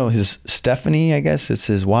bit. And you know, his Stephanie, I guess it's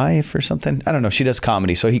his wife or something. I don't know. She does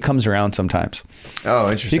comedy, so he comes around sometimes.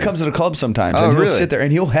 Oh, interesting. He comes to the club sometimes, and he'll sit there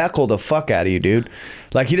and he'll heckle the fuck out of you, dude.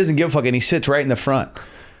 Like he doesn't give a fuck, and he sits right in the front.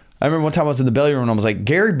 I remember one time I was in the belly room and I was like,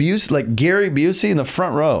 Gary Busey in the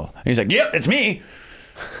front row. And he's like, yep, it's me.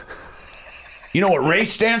 You know what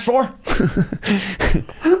RACE stands for?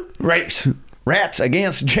 Race. Rats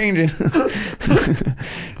against changing.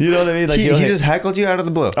 You know what I mean? Like he just heckled you out of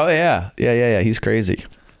the blue. Oh, yeah. Yeah. He's crazy.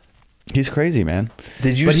 He's crazy, man.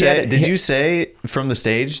 Did you say from the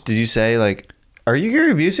stage, did you say like, are you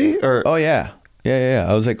Gary Busey? Or oh, yeah. Yeah.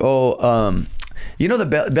 I was like, you know, the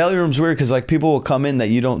belly room's weird because like people will come in that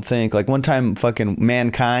you don't think. Like one time, fucking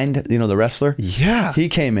Mankind, you know, the wrestler. Yeah, he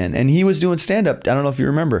came in and he was doing stand up. I don't know if you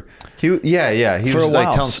remember. He was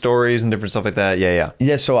like telling stories and different stuff like that.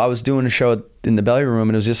 Yeah. So I was doing a show in the belly room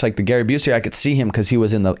and it was just like the Gary Busey. I could see him because he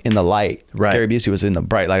was in the light. Right. Gary Busey was in the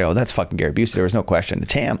bright light. Oh, that's fucking Gary Busey. There was no question.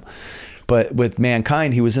 It's him. But with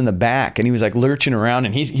Mankind, he was in the back and he was like lurching around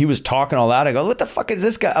and he was talking all loud. I go, what the fuck is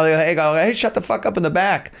this guy? I go, hey, shut the fuck up in the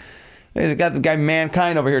back. He's got the guy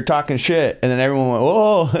Mankind over here talking shit. And then everyone went,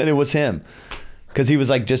 whoa, and it was him. Because he was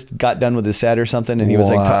like just got done with his set or something. And he was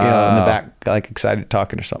like, in the back, like excited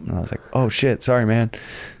talking or something. And I was like, oh shit, sorry, man.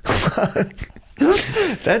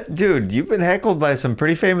 That dude, you've been heckled by some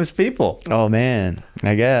pretty famous people. Oh man,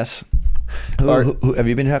 I guess. Who have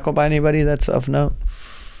you been heckled by anybody that's of note?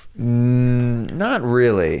 Not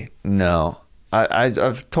really, no.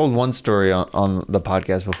 I've told one story on the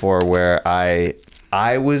podcast before where I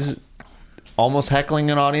was almost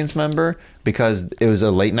heckling an audience member because it was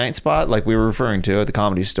a late night spot like we were referring to at the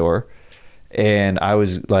Comedy Store, and I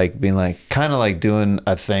was like being like kind of like doing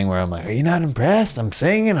a thing where I'm like, are you not impressed? I'm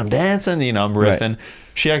singing, I'm dancing, you know, I'm riffing. Right.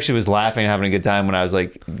 She actually was laughing, having a good time when I was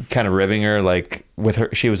like kind of ribbing her, like with her.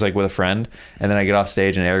 She was like with a friend, and then I get off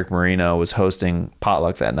stage and Eric Marino was hosting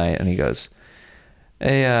Potluck that night, and he goes,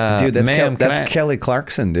 hey, dude, that's Kelly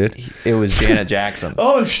Clarkson, dude. It was Janet Jackson.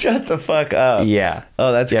 Oh, shut the fuck up. Yeah.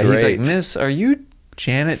 Oh, that's great. He's like, Miss, are you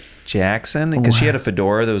Janet Jackson? Because she had a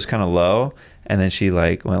fedora that was kind of low, and then she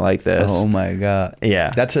like went like this. Oh my god.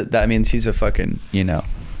 Yeah. I mean, she's a fucking, you know,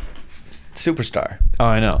 superstar. Oh,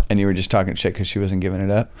 I know. And you were just talking shit because she wasn't giving it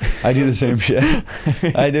up. I do the same shit.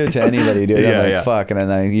 I do it to anybody, dude. I'm like, fuck. And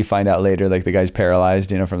then you find out later, like the guy's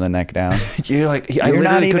paralyzed, you know, from the neck down. You're like, you're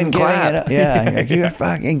not even giving it up. Yeah. Like, you're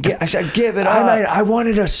fucking, I said, give it up. I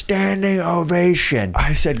wanted a standing ovation.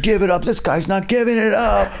 I said, give it up. This guy's not giving it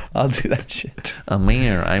up. I'll do that shit.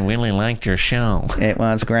 Amir, I really liked your show. It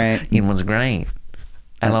was great. It was great.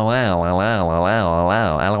 LOL.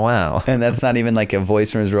 And that's not even like a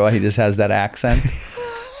voice from his role. He just has that accent.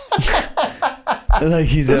 Like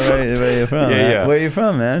he's where are you from? Yeah. Where are you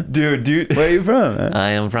from, man? Dude. Where are you from, man?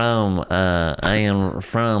 I am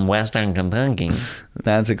from Western Kentucky.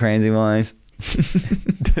 That's a crazy voice.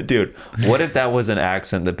 Dude, what if that was an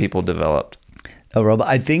accent that people developed? A robot.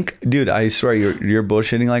 I think, dude, I swear you're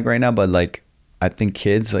bullshitting like right now, but like I think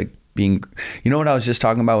kids like being, you know what I was just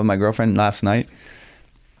talking about with my girlfriend last night?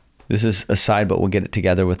 This is aside, but we'll get it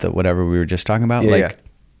together with whatever we were just talking about.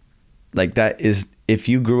 Like that is, if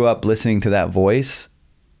you grew up listening to that voice,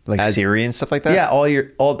 like Siri and stuff like that. Yeah,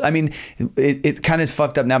 I mean, it kind of is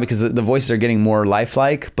fucked up now because the voices are getting more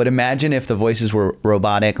lifelike. But imagine if the voices were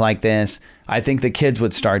robotic like this. I think the kids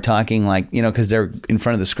would start talking like, you know, because they're in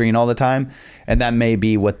front of the screen all the time, and that may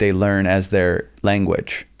be what they learn as their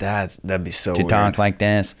language. That'd be so to weird. Talk like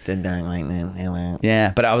this. To talk like that.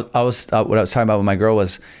 Yeah, but I was what I was talking about with my girl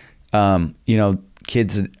was, you know,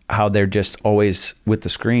 kids, how they're just always with the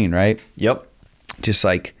screen, right? Yep. Just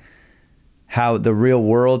like, how the real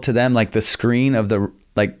world to them, like the screen of the,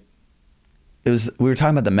 like, we were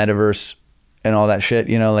talking about the metaverse and all that shit,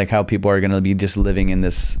 you know, like how people are going to be just living in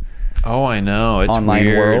this Oh, I know. It's online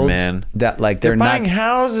weird, world, man. that like They're not buying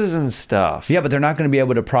houses and stuff. Yeah, but they're not going to be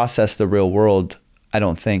able to process the real world, I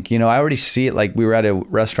don't think. You know, I already see it. Like, we were at a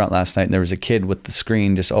restaurant last night and there was a kid with the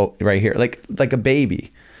screen just right here, like a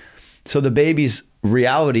baby. So the baby's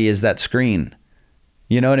reality is that screen.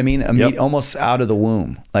 You know what I mean? Yep. Almost out of the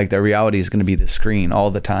womb. Like, their reality is going to be the screen all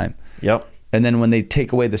the time. Yep. And then when they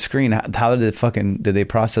take away the screen, how did they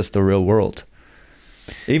process the real world?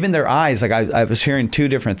 Even their eyes, like I was hearing two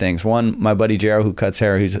different things. One, my buddy JR who cuts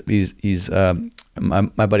hair, he's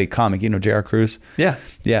my buddy comic, you know, JR Cruz. Yeah.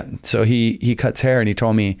 Yeah. So he cuts hair and he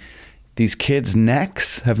told me these kids'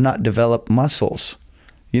 necks have not developed muscles.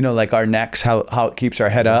 You know, like our necks, how it keeps our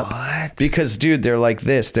head up. What? Because, dude, they're like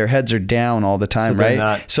this. Their heads are down all the time, So they're right?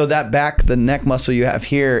 not- So that the neck muscle you have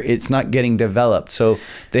here, it's not getting developed. So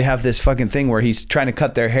they have this fucking thing where he's trying to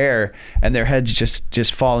cut their hair and their head's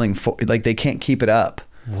just falling like they can't keep it up.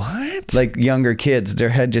 What? Like younger kids, their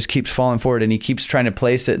head just keeps falling forward and he keeps trying to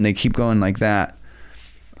place it and they keep going like that.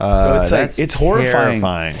 So it's like, that's it's horrifying.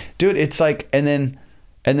 terrifying. Dude, it's like, and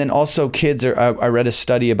then also kids I read a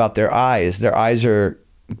study about their eyes. Their eyes are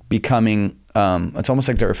becoming, it's almost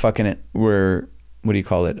like they're what do you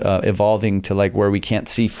call it? Evolving to like where we can't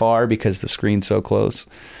see far because the screen's so close.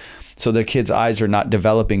 So their kids' eyes are not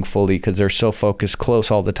developing fully because they're so focused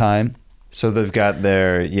close all the time. So they've got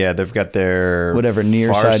their Whatever,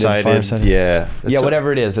 nearsighted, farsighted. Yeah. Yeah,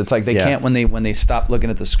 whatever it is. It's like they can't when they stop looking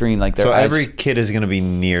at the screen, like their So eyes. every kid is going to be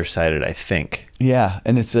nearsighted, I think. Yeah,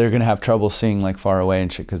 and they're gonna have trouble seeing like far away and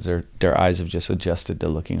shit because their eyes have just adjusted to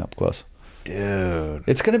looking up close. Dude.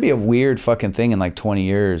 It's gonna be a weird fucking thing in like 20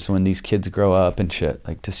 years when these kids grow up and shit,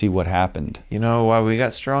 like to see what happened. You know why we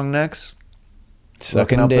got strong necks? Sucking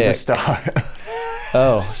Looking up dick. at the star.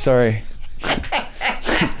 Oh, sorry.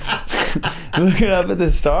 Looking up at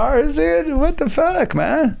the stars, dude. What the fuck,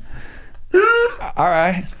 man? All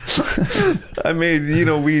right. I mean, you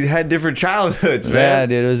know, we had different childhoods, Yeah, man.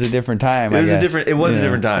 dude. It was a different time. It was a guess. different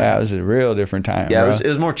time. Yeah, it was a real different time. Yeah, bro. it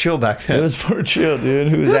was more chill back then. It was more chill, dude.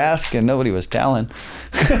 Who was asking? Nobody was telling.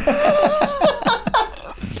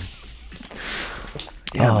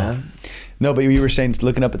 Yeah, man. No, but you were saying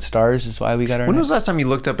looking up at stars is why we got our. When was the last time you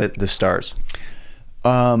looked up at the stars?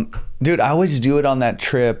 Dude, I always do it on that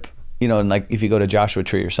trip. You know, and like if you go to Joshua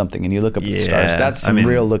Tree or something and you look up at the stars, that's some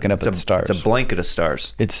real looking up at the stars. It's a blanket of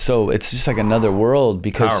stars. It's just like another world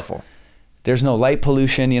because Powerful. there's no light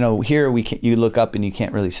pollution. You know, here you look up and you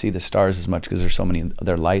can't really see the stars as much because there's so many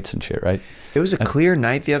other lights and shit, right? It was a clear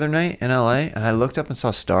night the other night in LA, and I looked up and saw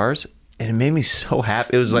stars, and it made me so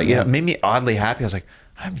happy. It was like, it made me oddly happy. I was like,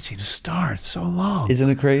 I haven't seen a star in so long. Isn't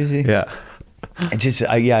it crazy? Yeah. It just,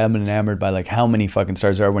 I'm enamored by like how many fucking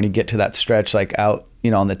stars there are when you get to that stretch, like out,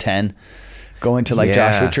 you know, on the 10, going to like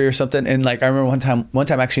Yeah. Joshua Tree or something. And like, I remember one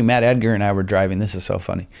time actually Matt Edgar and I were driving. This is so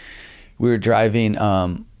funny. We were driving,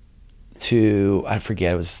 to, I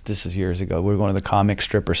forget, this is years ago. We were going to the comic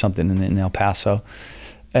strip or something in El Paso.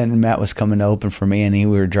 And Matt was coming to open for me and we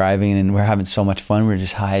were driving and we were having so much fun. We were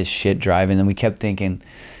just high as shit driving. And we kept thinking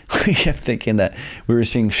that we were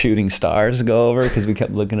seeing shooting stars go over because we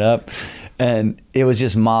kept looking up. And it was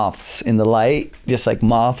just moths in the light, just like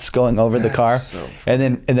moths going over the car. So and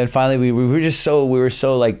then finally we were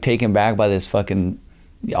so like taken back by this fucking,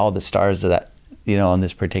 all the stars of that, you know, on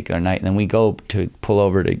this particular night. And then we go to pull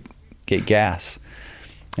over to get gas.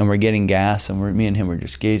 And we're getting gas, and me and him were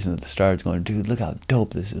just gazing at the stars, going, "Dude, look how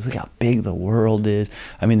dope this is! Look how big the world is!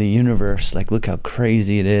 I mean, the universe! Like, look how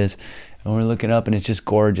crazy it is!" And we're looking up, and it's just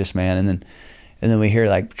gorgeous, man. And then we hear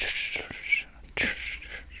like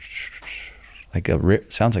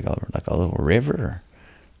sounds like a little river,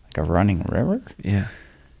 like a running river. Yeah.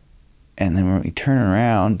 And then when we turn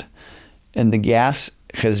around, and the gas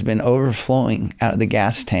has been overflowing out of the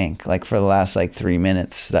gas tank like for the last like 3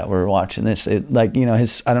 minutes that we're watching this. It, like, you know,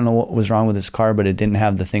 I don't know what was wrong with his car, but it didn't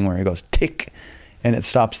have the thing where it goes tick and it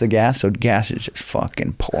stops the gas. So gas is just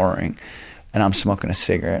fucking pouring. And I'm smoking a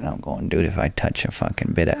cigarette and I'm going, dude, if I touch a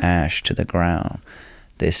fucking bit of ash to the ground,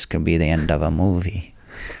 this could be the end of a movie.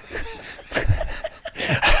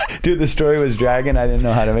 Dude, the story was dragging. I didn't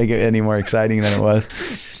know how to make it any more exciting than it was.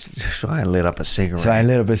 So I lit up a cigarette. So I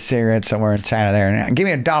lit up a cigarette somewhere inside of there. And give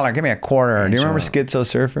me $1, give me a quarter. Do you remember Schizo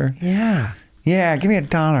Surfer? Yeah. Yeah, give me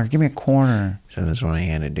 $1, give me a quarter. So that's what I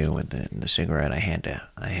had to do with the cigarette. I had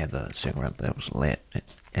the cigarette that was lit,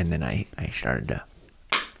 and then I started to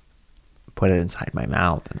put it inside my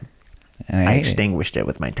mouth, and I extinguished it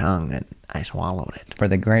with my tongue, and I swallowed it. For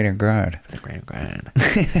the greater good.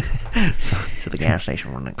 So the gas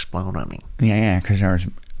station wouldn't explode on me. Yeah, because there was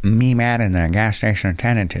me mad and the gas station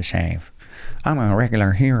attendant to save. I'm a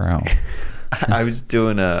regular hero. I was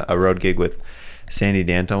doing a road gig with Sandy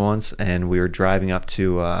Danto once, and we were driving up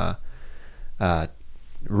to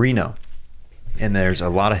Reno. And there's a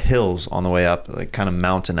lot of hills on the way up, like kind of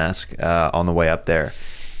mountain-esque on the way up there.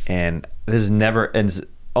 And this has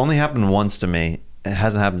only happened once to me. It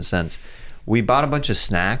hasn't happened since. We bought a bunch of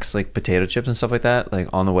snacks, like potato chips and stuff like that, like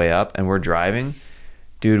on the way up, and we're driving.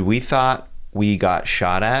 Dude, we thought we got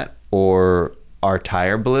shot at or our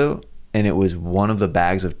tire blew, and it was one of the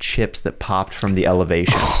bags of chips that popped from the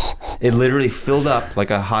elevation. It literally filled up like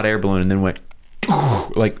a hot air balloon and then went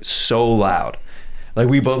like so loud. Like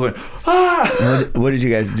we both went, ah! What did you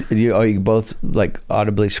guys? You both like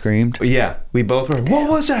audibly screamed? Yeah, we both were. What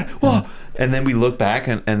was that? Whoa! And then we look back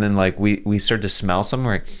and then like we started to smell something.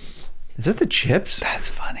 We're like, is that the chips? That's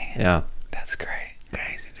funny. Yeah, that's great.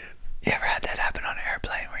 Crazy, dude. You ever had that happen on an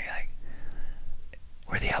airplane where you're like,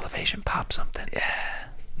 where the elevation pops something? Yeah.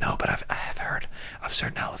 No, but I have heard of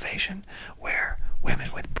certain elevation where women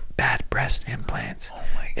with bad breast implants,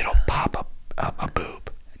 it'll pop a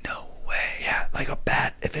boob. No way. Yeah, like a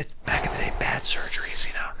bad, if it's back in the day, bad surgeries,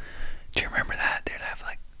 you know. Do you remember that? They'd have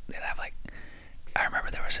like, I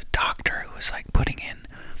remember there was a doctor who was like putting in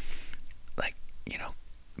like,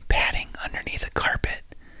 padding underneath a carpet.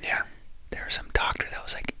 Yeah. There was some doctor that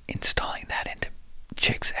was like installing that into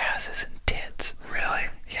chicks' asses and tits. Really?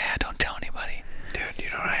 Yeah, don't tell anybody. Dude,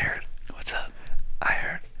 you know what I heard? What's up? I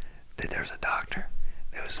heard that there was a doctor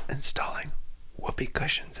that was installing whoopee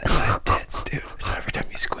cushions inside tits, dude. So every time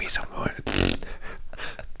you squeeze them,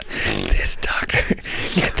 this doctor,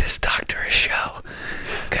 get this doctor a show,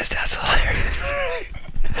 because that's hilarious.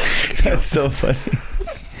 That's so funny.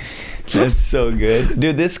 That's so good,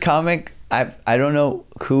 dude. This comic, I don't know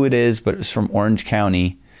who it is, but it was from Orange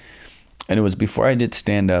County, and it was before I did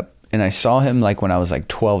stand up, and I saw him like when I was like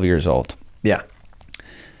 12 years old. Yeah,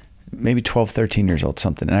 maybe 12, 13 years old,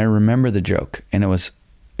 something. And I remember the joke, and it was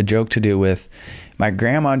a joke to do with my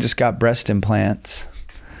grandma just got breast implants,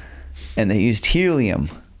 and they used helium.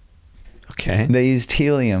 Okay. They used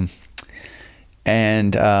helium,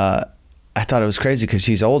 and I thought it was crazy because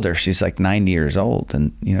she's older. She's like 90 years old,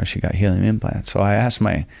 and she got helium implants. So I asked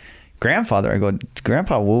my grandfather. I go,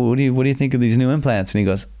 Grandpa, what do you think of these new implants? And he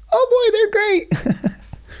goes, oh boy, they're great.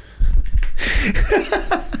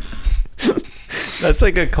 That's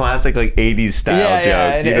like a classic like 80s style joke.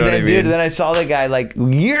 Yeah. And, you know and what then, I mean? dude, then I saw the guy like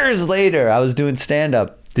years later. I was doing stand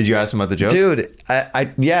up. Did you ask him about the joke? Dude,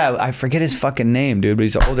 I forget his fucking name, dude, but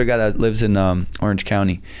he's an older guy that lives in Orange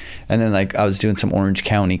County. And then like I was doing some Orange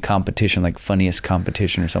County competition, like funniest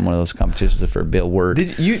competition or some one of those competitions for Bill Word.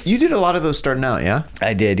 Did you did a lot of those starting out, yeah?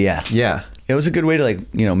 I did, yeah. Yeah. It was a good way to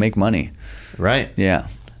like, make money. Right. Yeah.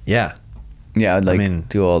 Yeah. Yeah, I'd like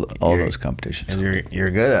do all those competitions. And you're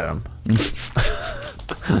good at them.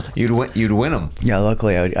 You'd win them. Yeah,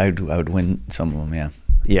 luckily I would win some of them, yeah.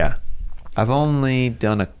 Yeah. I've only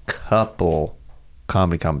done a couple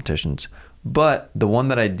comedy competitions, but the one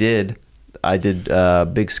that I did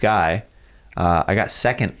Big Sky. I got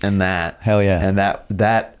second in that. Hell yeah. And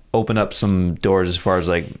that opened up some doors as far as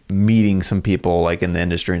like meeting some people like in the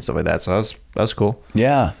industry and stuff like that. So that was cool.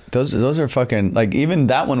 Yeah. Those are fucking, like, even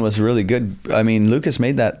that one was really good. I mean, Lucas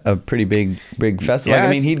made that a pretty big festival. Yeah, like,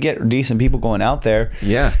 I mean, he'd get decent people going out there.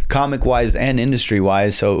 Yeah. Comic wise and industry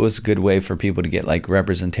wise. So it was a good way for people to get like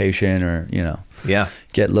representation or, Yeah.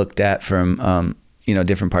 get looked at from,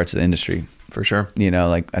 different parts of the industry. For sure.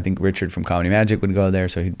 Like I think Richard from Comedy Magic would go there.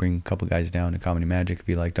 So he'd bring a couple guys down to Comedy Magic if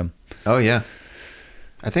he liked them. Oh yeah.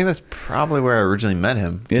 I think that's probably where I originally met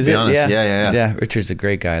him. Is to be it? honest. Yeah. Yeah. Richard's a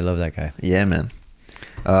great guy. I love that guy. Yeah, man.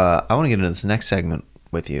 I want to get into this next segment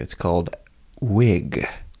with you. It's called Wig.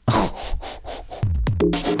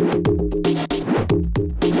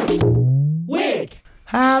 Wig.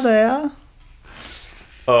 Hi there.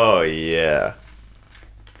 Oh yeah.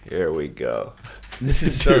 Here we go. This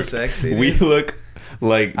is so sexy. We look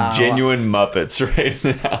like genuine Muppets right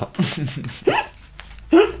now.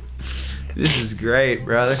 This is great,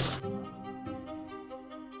 brother.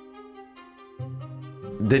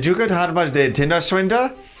 Did you get heard about the Tinder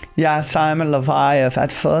swindler? Yeah, Simon Leviath.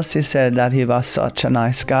 At first he said that he was such a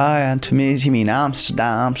nice guy and to meet him in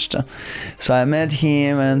Amsterdam. So I met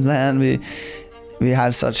him and then we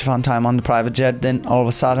had such a fun time on the private jet. Then all of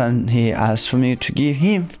a sudden he asked for me to give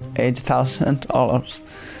him $80,000.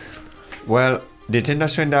 Well, the Tinder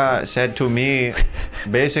swindler said to me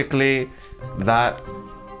basically that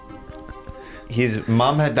his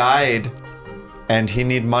mom had died and he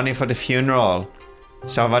need money for the funeral.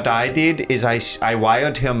 So what I did is I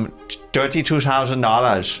wired him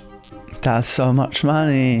 $32,000. That's so much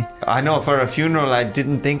money. I know, for a funeral, I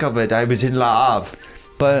didn't think of it. I was in love.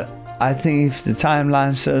 But I think if the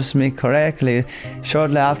timeline serves me correctly,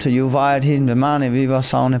 shortly after you wired him the money, we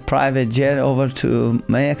was on a private jet over to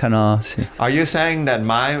Mykonos. Are you saying that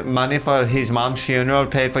my money for his mom's funeral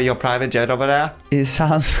paid for your private jet over there? It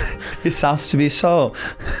sounds to be so.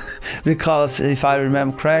 Because if I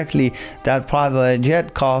remember correctly, that private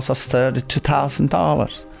jet cost us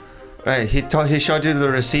 $32,000. Right, he showed you the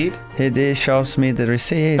receipt? He did shows me the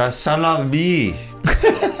receipt. The son of B.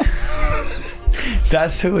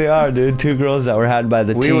 That's who we are, dude. Two girls that were had by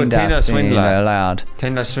the We were Tinder swindler. Allowed.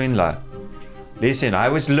 Tinder swindler. Listen, I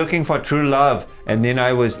was looking for true love, and then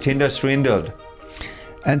I was Tinder swindled.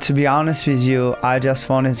 And to be honest with you, I just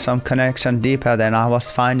wanted some connection deeper than I was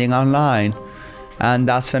finding online. And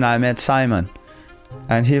that's when I met Simon.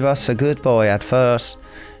 And he was a good boy at first.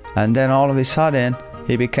 And then all of a sudden,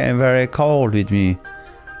 he became very cold with me.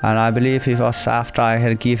 And I believe it was after I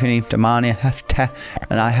had given him the money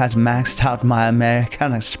and I had maxed out my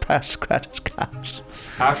American Express credit cards.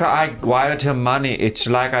 After I wired him money, it's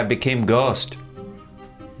like I became ghost.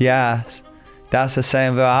 Yes, that's the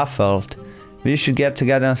same way I felt. We should get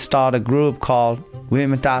together and start a group called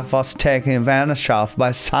Women That Was Taken Advantage Of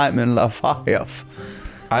by Simon Lafariev.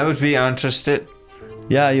 I would be interested.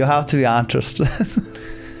 Yeah, you have to be interested.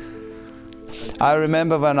 I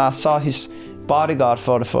remember when I saw his bodyguard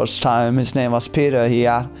for the first time. His name was Peter. He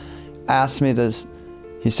asked me this.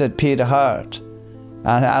 He said Peter hurt,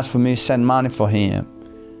 and he asked for me to send money for him.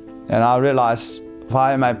 And I realized,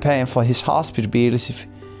 why am I paying for his hospital bills if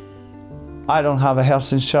I don't have a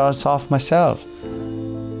health insurance of myself?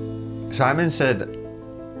 Simon said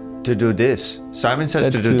to do this. Simon says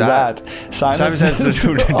to do that. Simon says to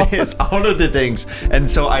do this. All of the things. And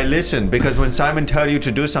so I listen, because when Simon tells you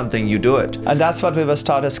to do something, you do it. And that's what we were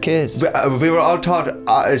taught as kids. We were all taught,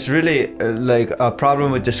 it's really like a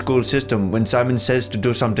problem with the school system. When Simon says to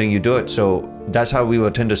do something, you do it. So that's how we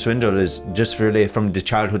were Tinder swindled, is just really from the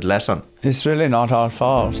childhood lesson. It's really not our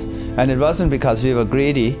fault. And it wasn't because we were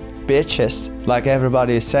greedy bitches, like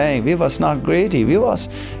everybody is saying. We was not greedy. We was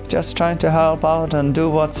just trying to help out and do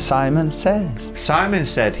what Simon says. Simon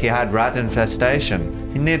said he had rat infestation.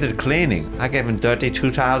 He needed cleaning. I gave him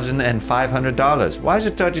 $32,500. Why is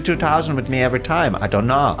it $32,000 with me every time? I don't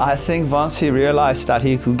know. I think once he realized that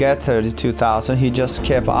he could get $32,000, he just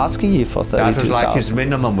kept asking you for $32,000. That was like his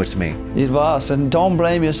minimum with me. It was. And don't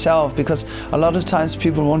blame yourself, because a lot of times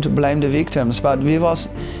people want to blame the victims, but it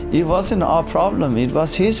wasn't our problem. It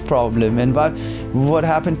was his problem. And what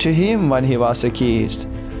happened to him when he was a kid?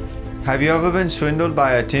 Have you ever been swindled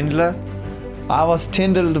by a Tindler? I was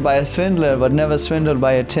Tindered by a swindler, but never swindled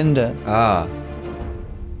by a Tinder. Ah.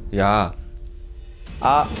 Yeah.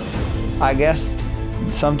 I guess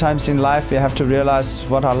sometimes in life you have to realize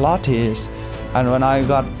what our lot is. And when I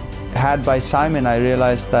got had by Simon, I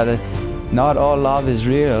realized that not all love is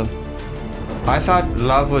real. I thought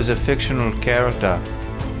love was a fictional character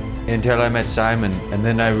until I met Simon, and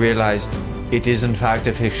then I realized it is in fact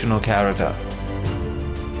a fictional character.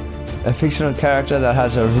 A fictional character that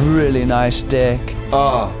has a really nice dick.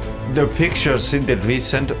 Oh, the pictures that we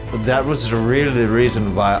sent, that was really the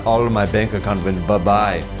reason why all of my bank account went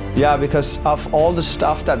bye-bye. Yeah, because of all the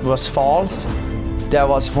stuff that was false, there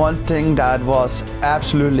was one thing that was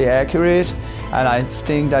absolutely accurate, and I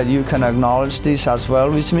think that you can acknowledge this as well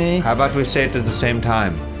with me. How about we say it at the same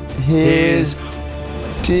time? His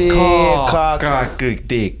dick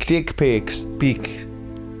pics. Peak.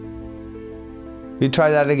 We try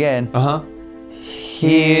that again. Uh-huh.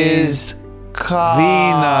 His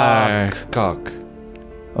Wiener cock.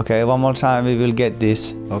 Okay, one more time we will get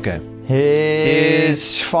this. Okay. His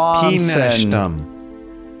Schwanzen. Penisstamm.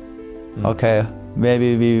 Okay,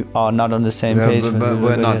 maybe we are not on the same page. But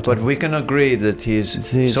we're not. But we can agree that his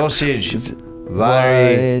sausage is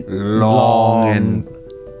very long and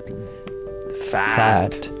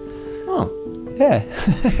fat. Oh. Yeah.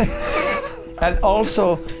 And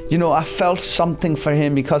also, I felt something for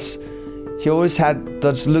him, because he always had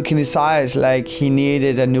that look in his eyes like he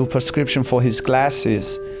needed a new prescription for his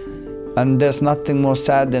glasses. And there's nothing more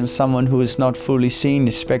sad than someone who is not fully seeing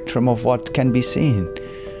the spectrum of what can be seen.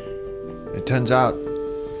 It turns out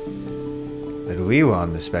that we were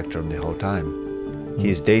on the spectrum the whole time.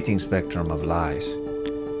 His dating spectrum of lies.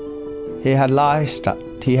 He had lies to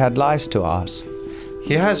us.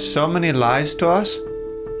 He has so many lies to us.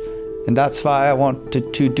 And that's why I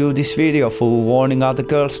wanted to do this video, for warning other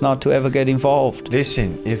girls not to ever get involved.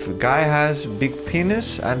 Listen, if a guy has big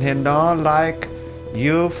penis and he don't like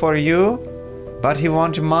you for you, but he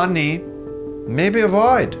wants money, Maybe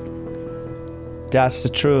avoid. That's the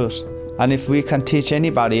truth. And if we can teach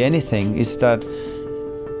anybody anything, is that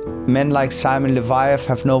men like Simon Leviath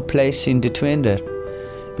have no place in between there.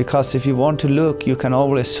 Because if you want to look, you can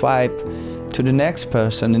always swipe to the next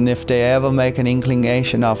person, and if they ever make an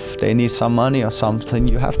inclination of they need some money or something,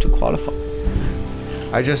 you have to qualify.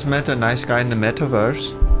 I just met a nice guy in the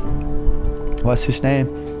metaverse. What's his name?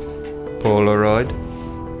 Polaroid.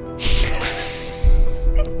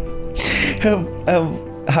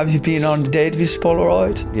 Have you been on a date with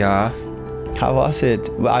Polaroid? Yeah. How was it?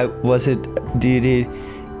 Did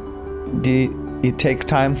it take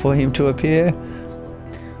time for him to appear?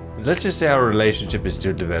 Let's just say our relationship is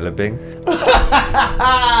still developing.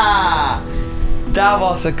 That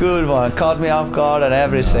was a good one. Caught me off guard and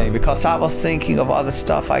everything, because I was thinking of other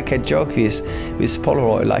stuff I could joke with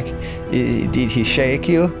Polaroid. Like, did he shake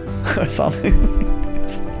you or something?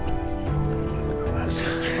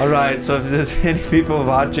 All right. So if there's any people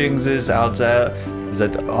watching this out there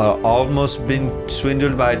that are almost been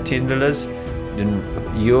swindled by Tinderless, then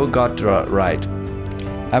you got right.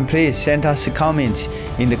 And please send us a comment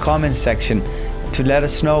in the comment section to let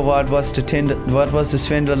us know what was the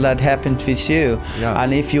swindle that happened with you. Yeah.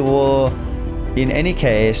 And if you were, in any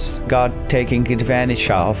case, got taken advantage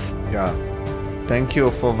of. Yeah. Thank you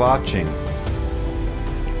for watching.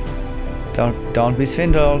 Don't be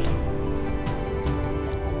swindled.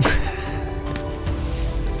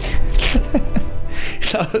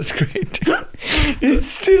 That was great. It's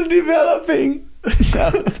still developing.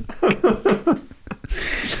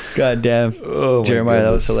 God damn. Oh, Jeremiah,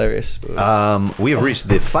 that was hilarious. We have reached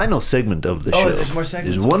the final segment of the show. There's more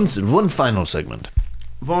segments? There's one final segment.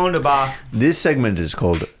 Wunderbar. This segment is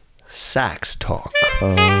called Sax Talk.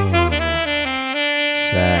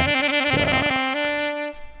 Sax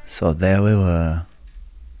talk. So there we were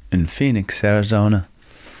in Phoenix, Arizona.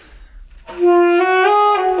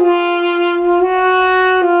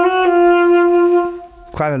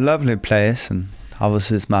 Quite a lovely place, and I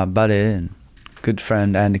was with my buddy and good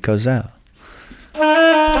friend Andy Kozel.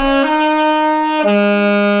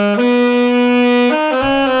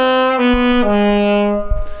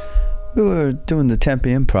 We were doing the Tempe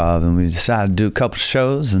Improv, and we decided to do a couple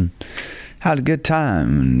shows and had a good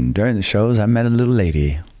time. And during the shows, I met a little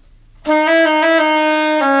lady.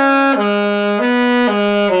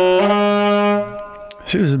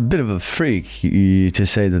 She was a bit of a freak, to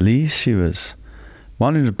say the least. She was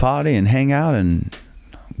wanting to party and hang out and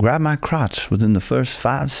grab my crotch within the first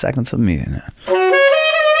 5 seconds of meeting her.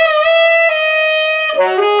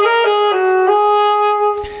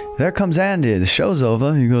 There comes Andy. The show's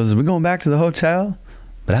over. He goes, "We're going back to the hotel?"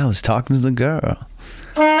 But I was talking to the girl.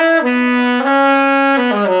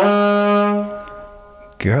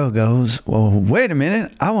 Girl goes, "Well, wait a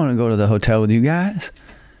minute. I want to go to the hotel with you guys."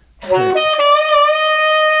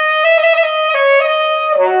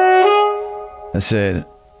 I said,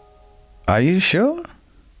 "Are you sure?"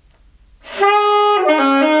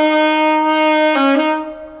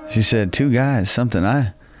 She said, "2 guys, something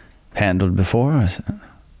I handled before." I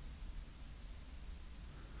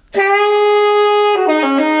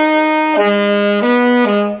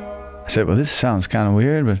said, "Well, this sounds kind of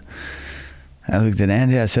weird," but I looked at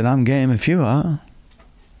Andy. I said, "I'm game if you are."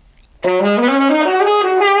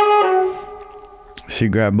 She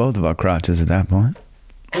grabbed both of our crotches at that point.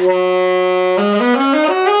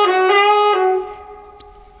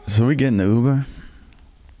 So we get in the Uber.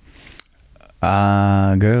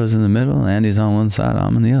 Girl's in the middle. Andy's on one side.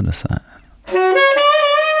 I'm on the other side.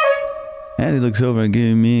 Andy looks over and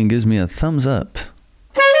gives me a thumbs up.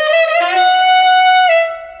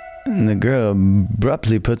 And the girl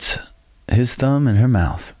abruptly puts his thumb in her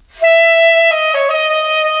mouth.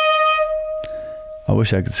 I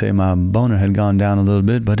wish I could say my boner had gone down a little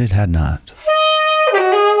bit, but it had not.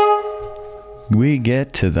 We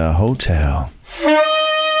get to the hotel.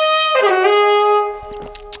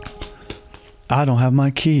 I don't have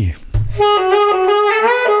my key,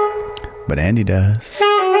 but Andy does.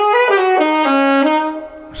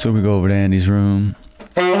 So we go over to Andy's room.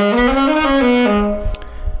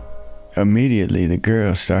 Immediately, the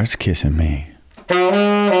girl starts kissing me.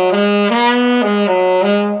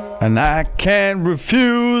 And I can't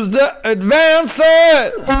refuse the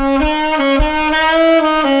advances.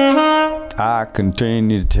 I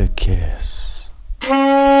continue to kiss.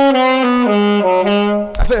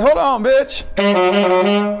 I say, "Hold on, bitch.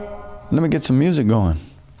 Let me get some music going."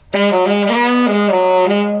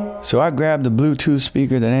 So I grabbed the Bluetooth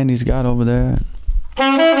speaker that Andy's got over there.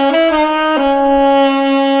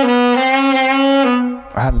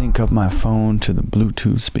 I link up my phone to the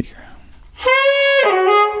Bluetooth speaker.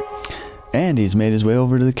 Andy's made his way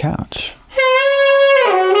over to the couch.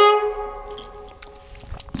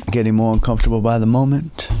 getting more uncomfortable by the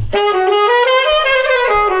moment.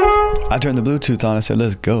 I turned the Bluetooth on. I said,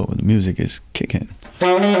 let's go. The music is kicking.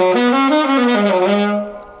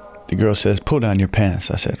 The girl says, pull down your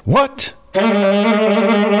pants. I said, what?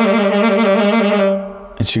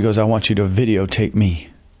 And she goes, I want you to videotape me.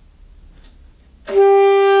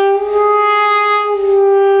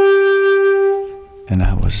 And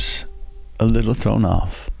I was a little thrown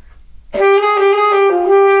off.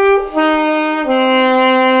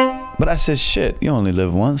 But I said, shit, you only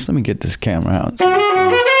live once. Let me get this camera out.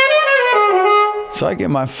 So I get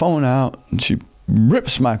my phone out, and she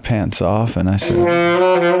rips my pants off, and I said,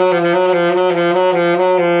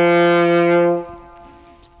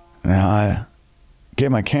 now I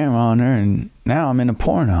get my camera on her, and now I'm in a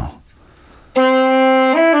porno.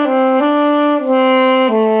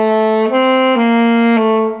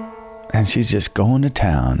 And she's just going to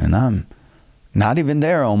town, and I'm not even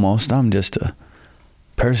there almost. I'm just a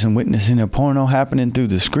person witnessing a porno happening through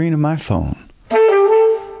the screen of my phone.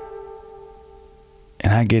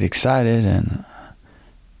 And I get excited, and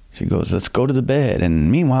she goes, let's go to the bed.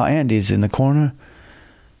 And meanwhile, Andy's in the corner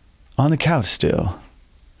on the couch still.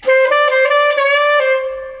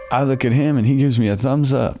 I look at him, and he gives me a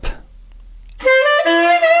thumbs up.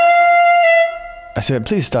 I said,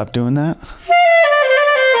 please stop doing that.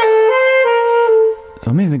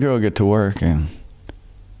 So me and the girl get to work, and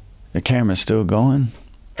the camera's still going.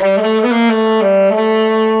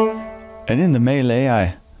 And in the melee,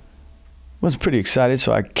 I was pretty excited,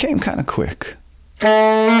 so I came kind of quick.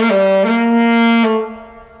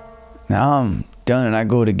 Now I'm done, and I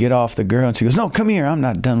go to get off the girl, and she goes, no, come here, I'm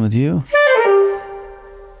not done with you.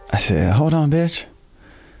 I said, hold on, bitch.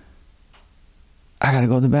 I gotta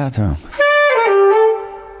go to the bathroom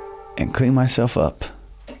and clean myself up.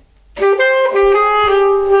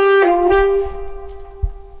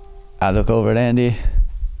 I look over at Andy.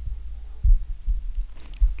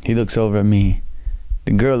 He looks over at me.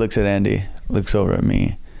 The girl looks at Andy, looks over at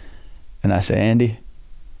me. And I say, Andy,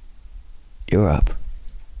 you're up.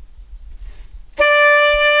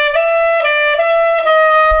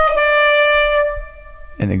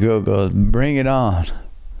 And the girl goes, bring it on.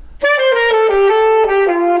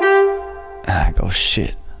 And I go,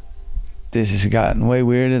 shit. This has gotten way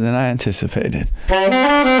weirder than I anticipated.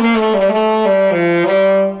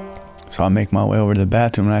 So I make my way over to the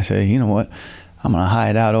bathroom, and I say, you know what? I'm going to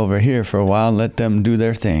hide out over here for a while and let them do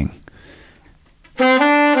their thing.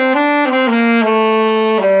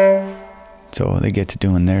 So they get to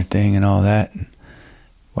doing their thing and all that. And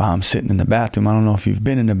while I'm sitting in the bathroom, I don't know if you've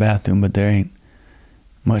been in the bathroom, but there ain't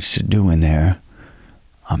much to do in there.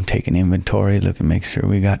 I'm taking inventory, looking, make sure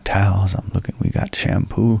we got towels. I'm looking, we got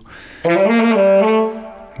shampoo.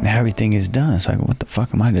 And everything is done. So I go, what the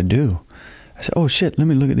fuck am I to do? I said, oh shit, let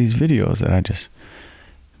me look at these videos that I just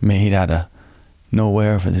made out of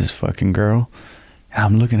nowhere for this fucking girl. And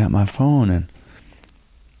I'm looking at my phone and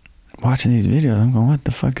watching these videos. I'm going, what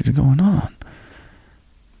the fuck is going on?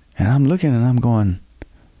 And I'm looking and I'm going,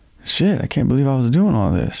 shit, I can't believe I was doing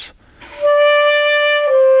all this.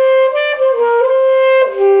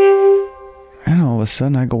 And all of a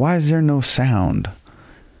sudden I go, why is there no sound?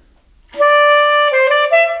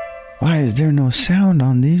 Why is there no sound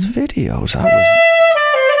on these videos?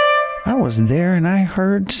 I was there and I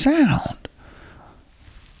heard sound.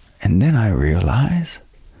 And then I realize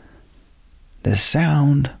the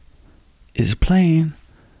sound is playing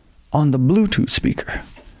on the Bluetooth speaker.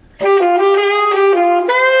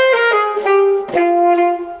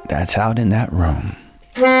 That's out in that room.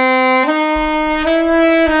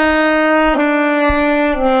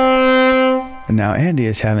 And now Andy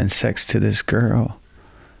is having sex to this girl.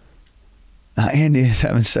 Now Andy is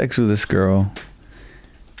having sex with this girl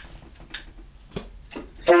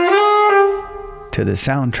to the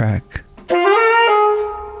soundtrack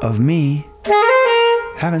of me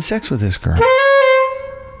having sex with this girl.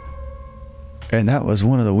 And that was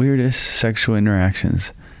one of the weirdest sexual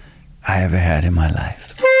interactions I ever had in my life.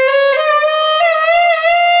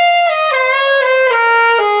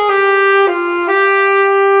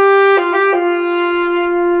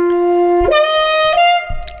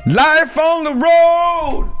 Life on the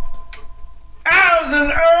road, I was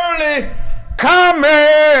an early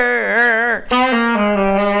comer.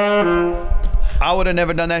 I would have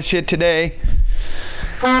never done that shit today.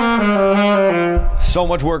 So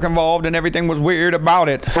much work involved and everything was weird about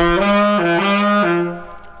it. I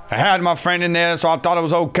had my friend in there, so I thought it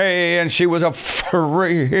was okay, and she was a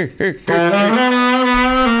freak.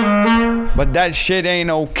 But that shit ain't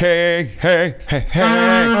okay. Hey, hey,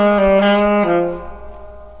 hey.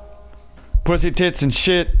 Pussy tits and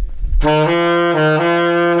shit.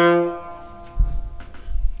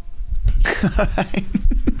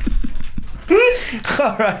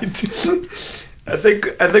 All right.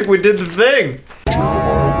 I think we did the thing.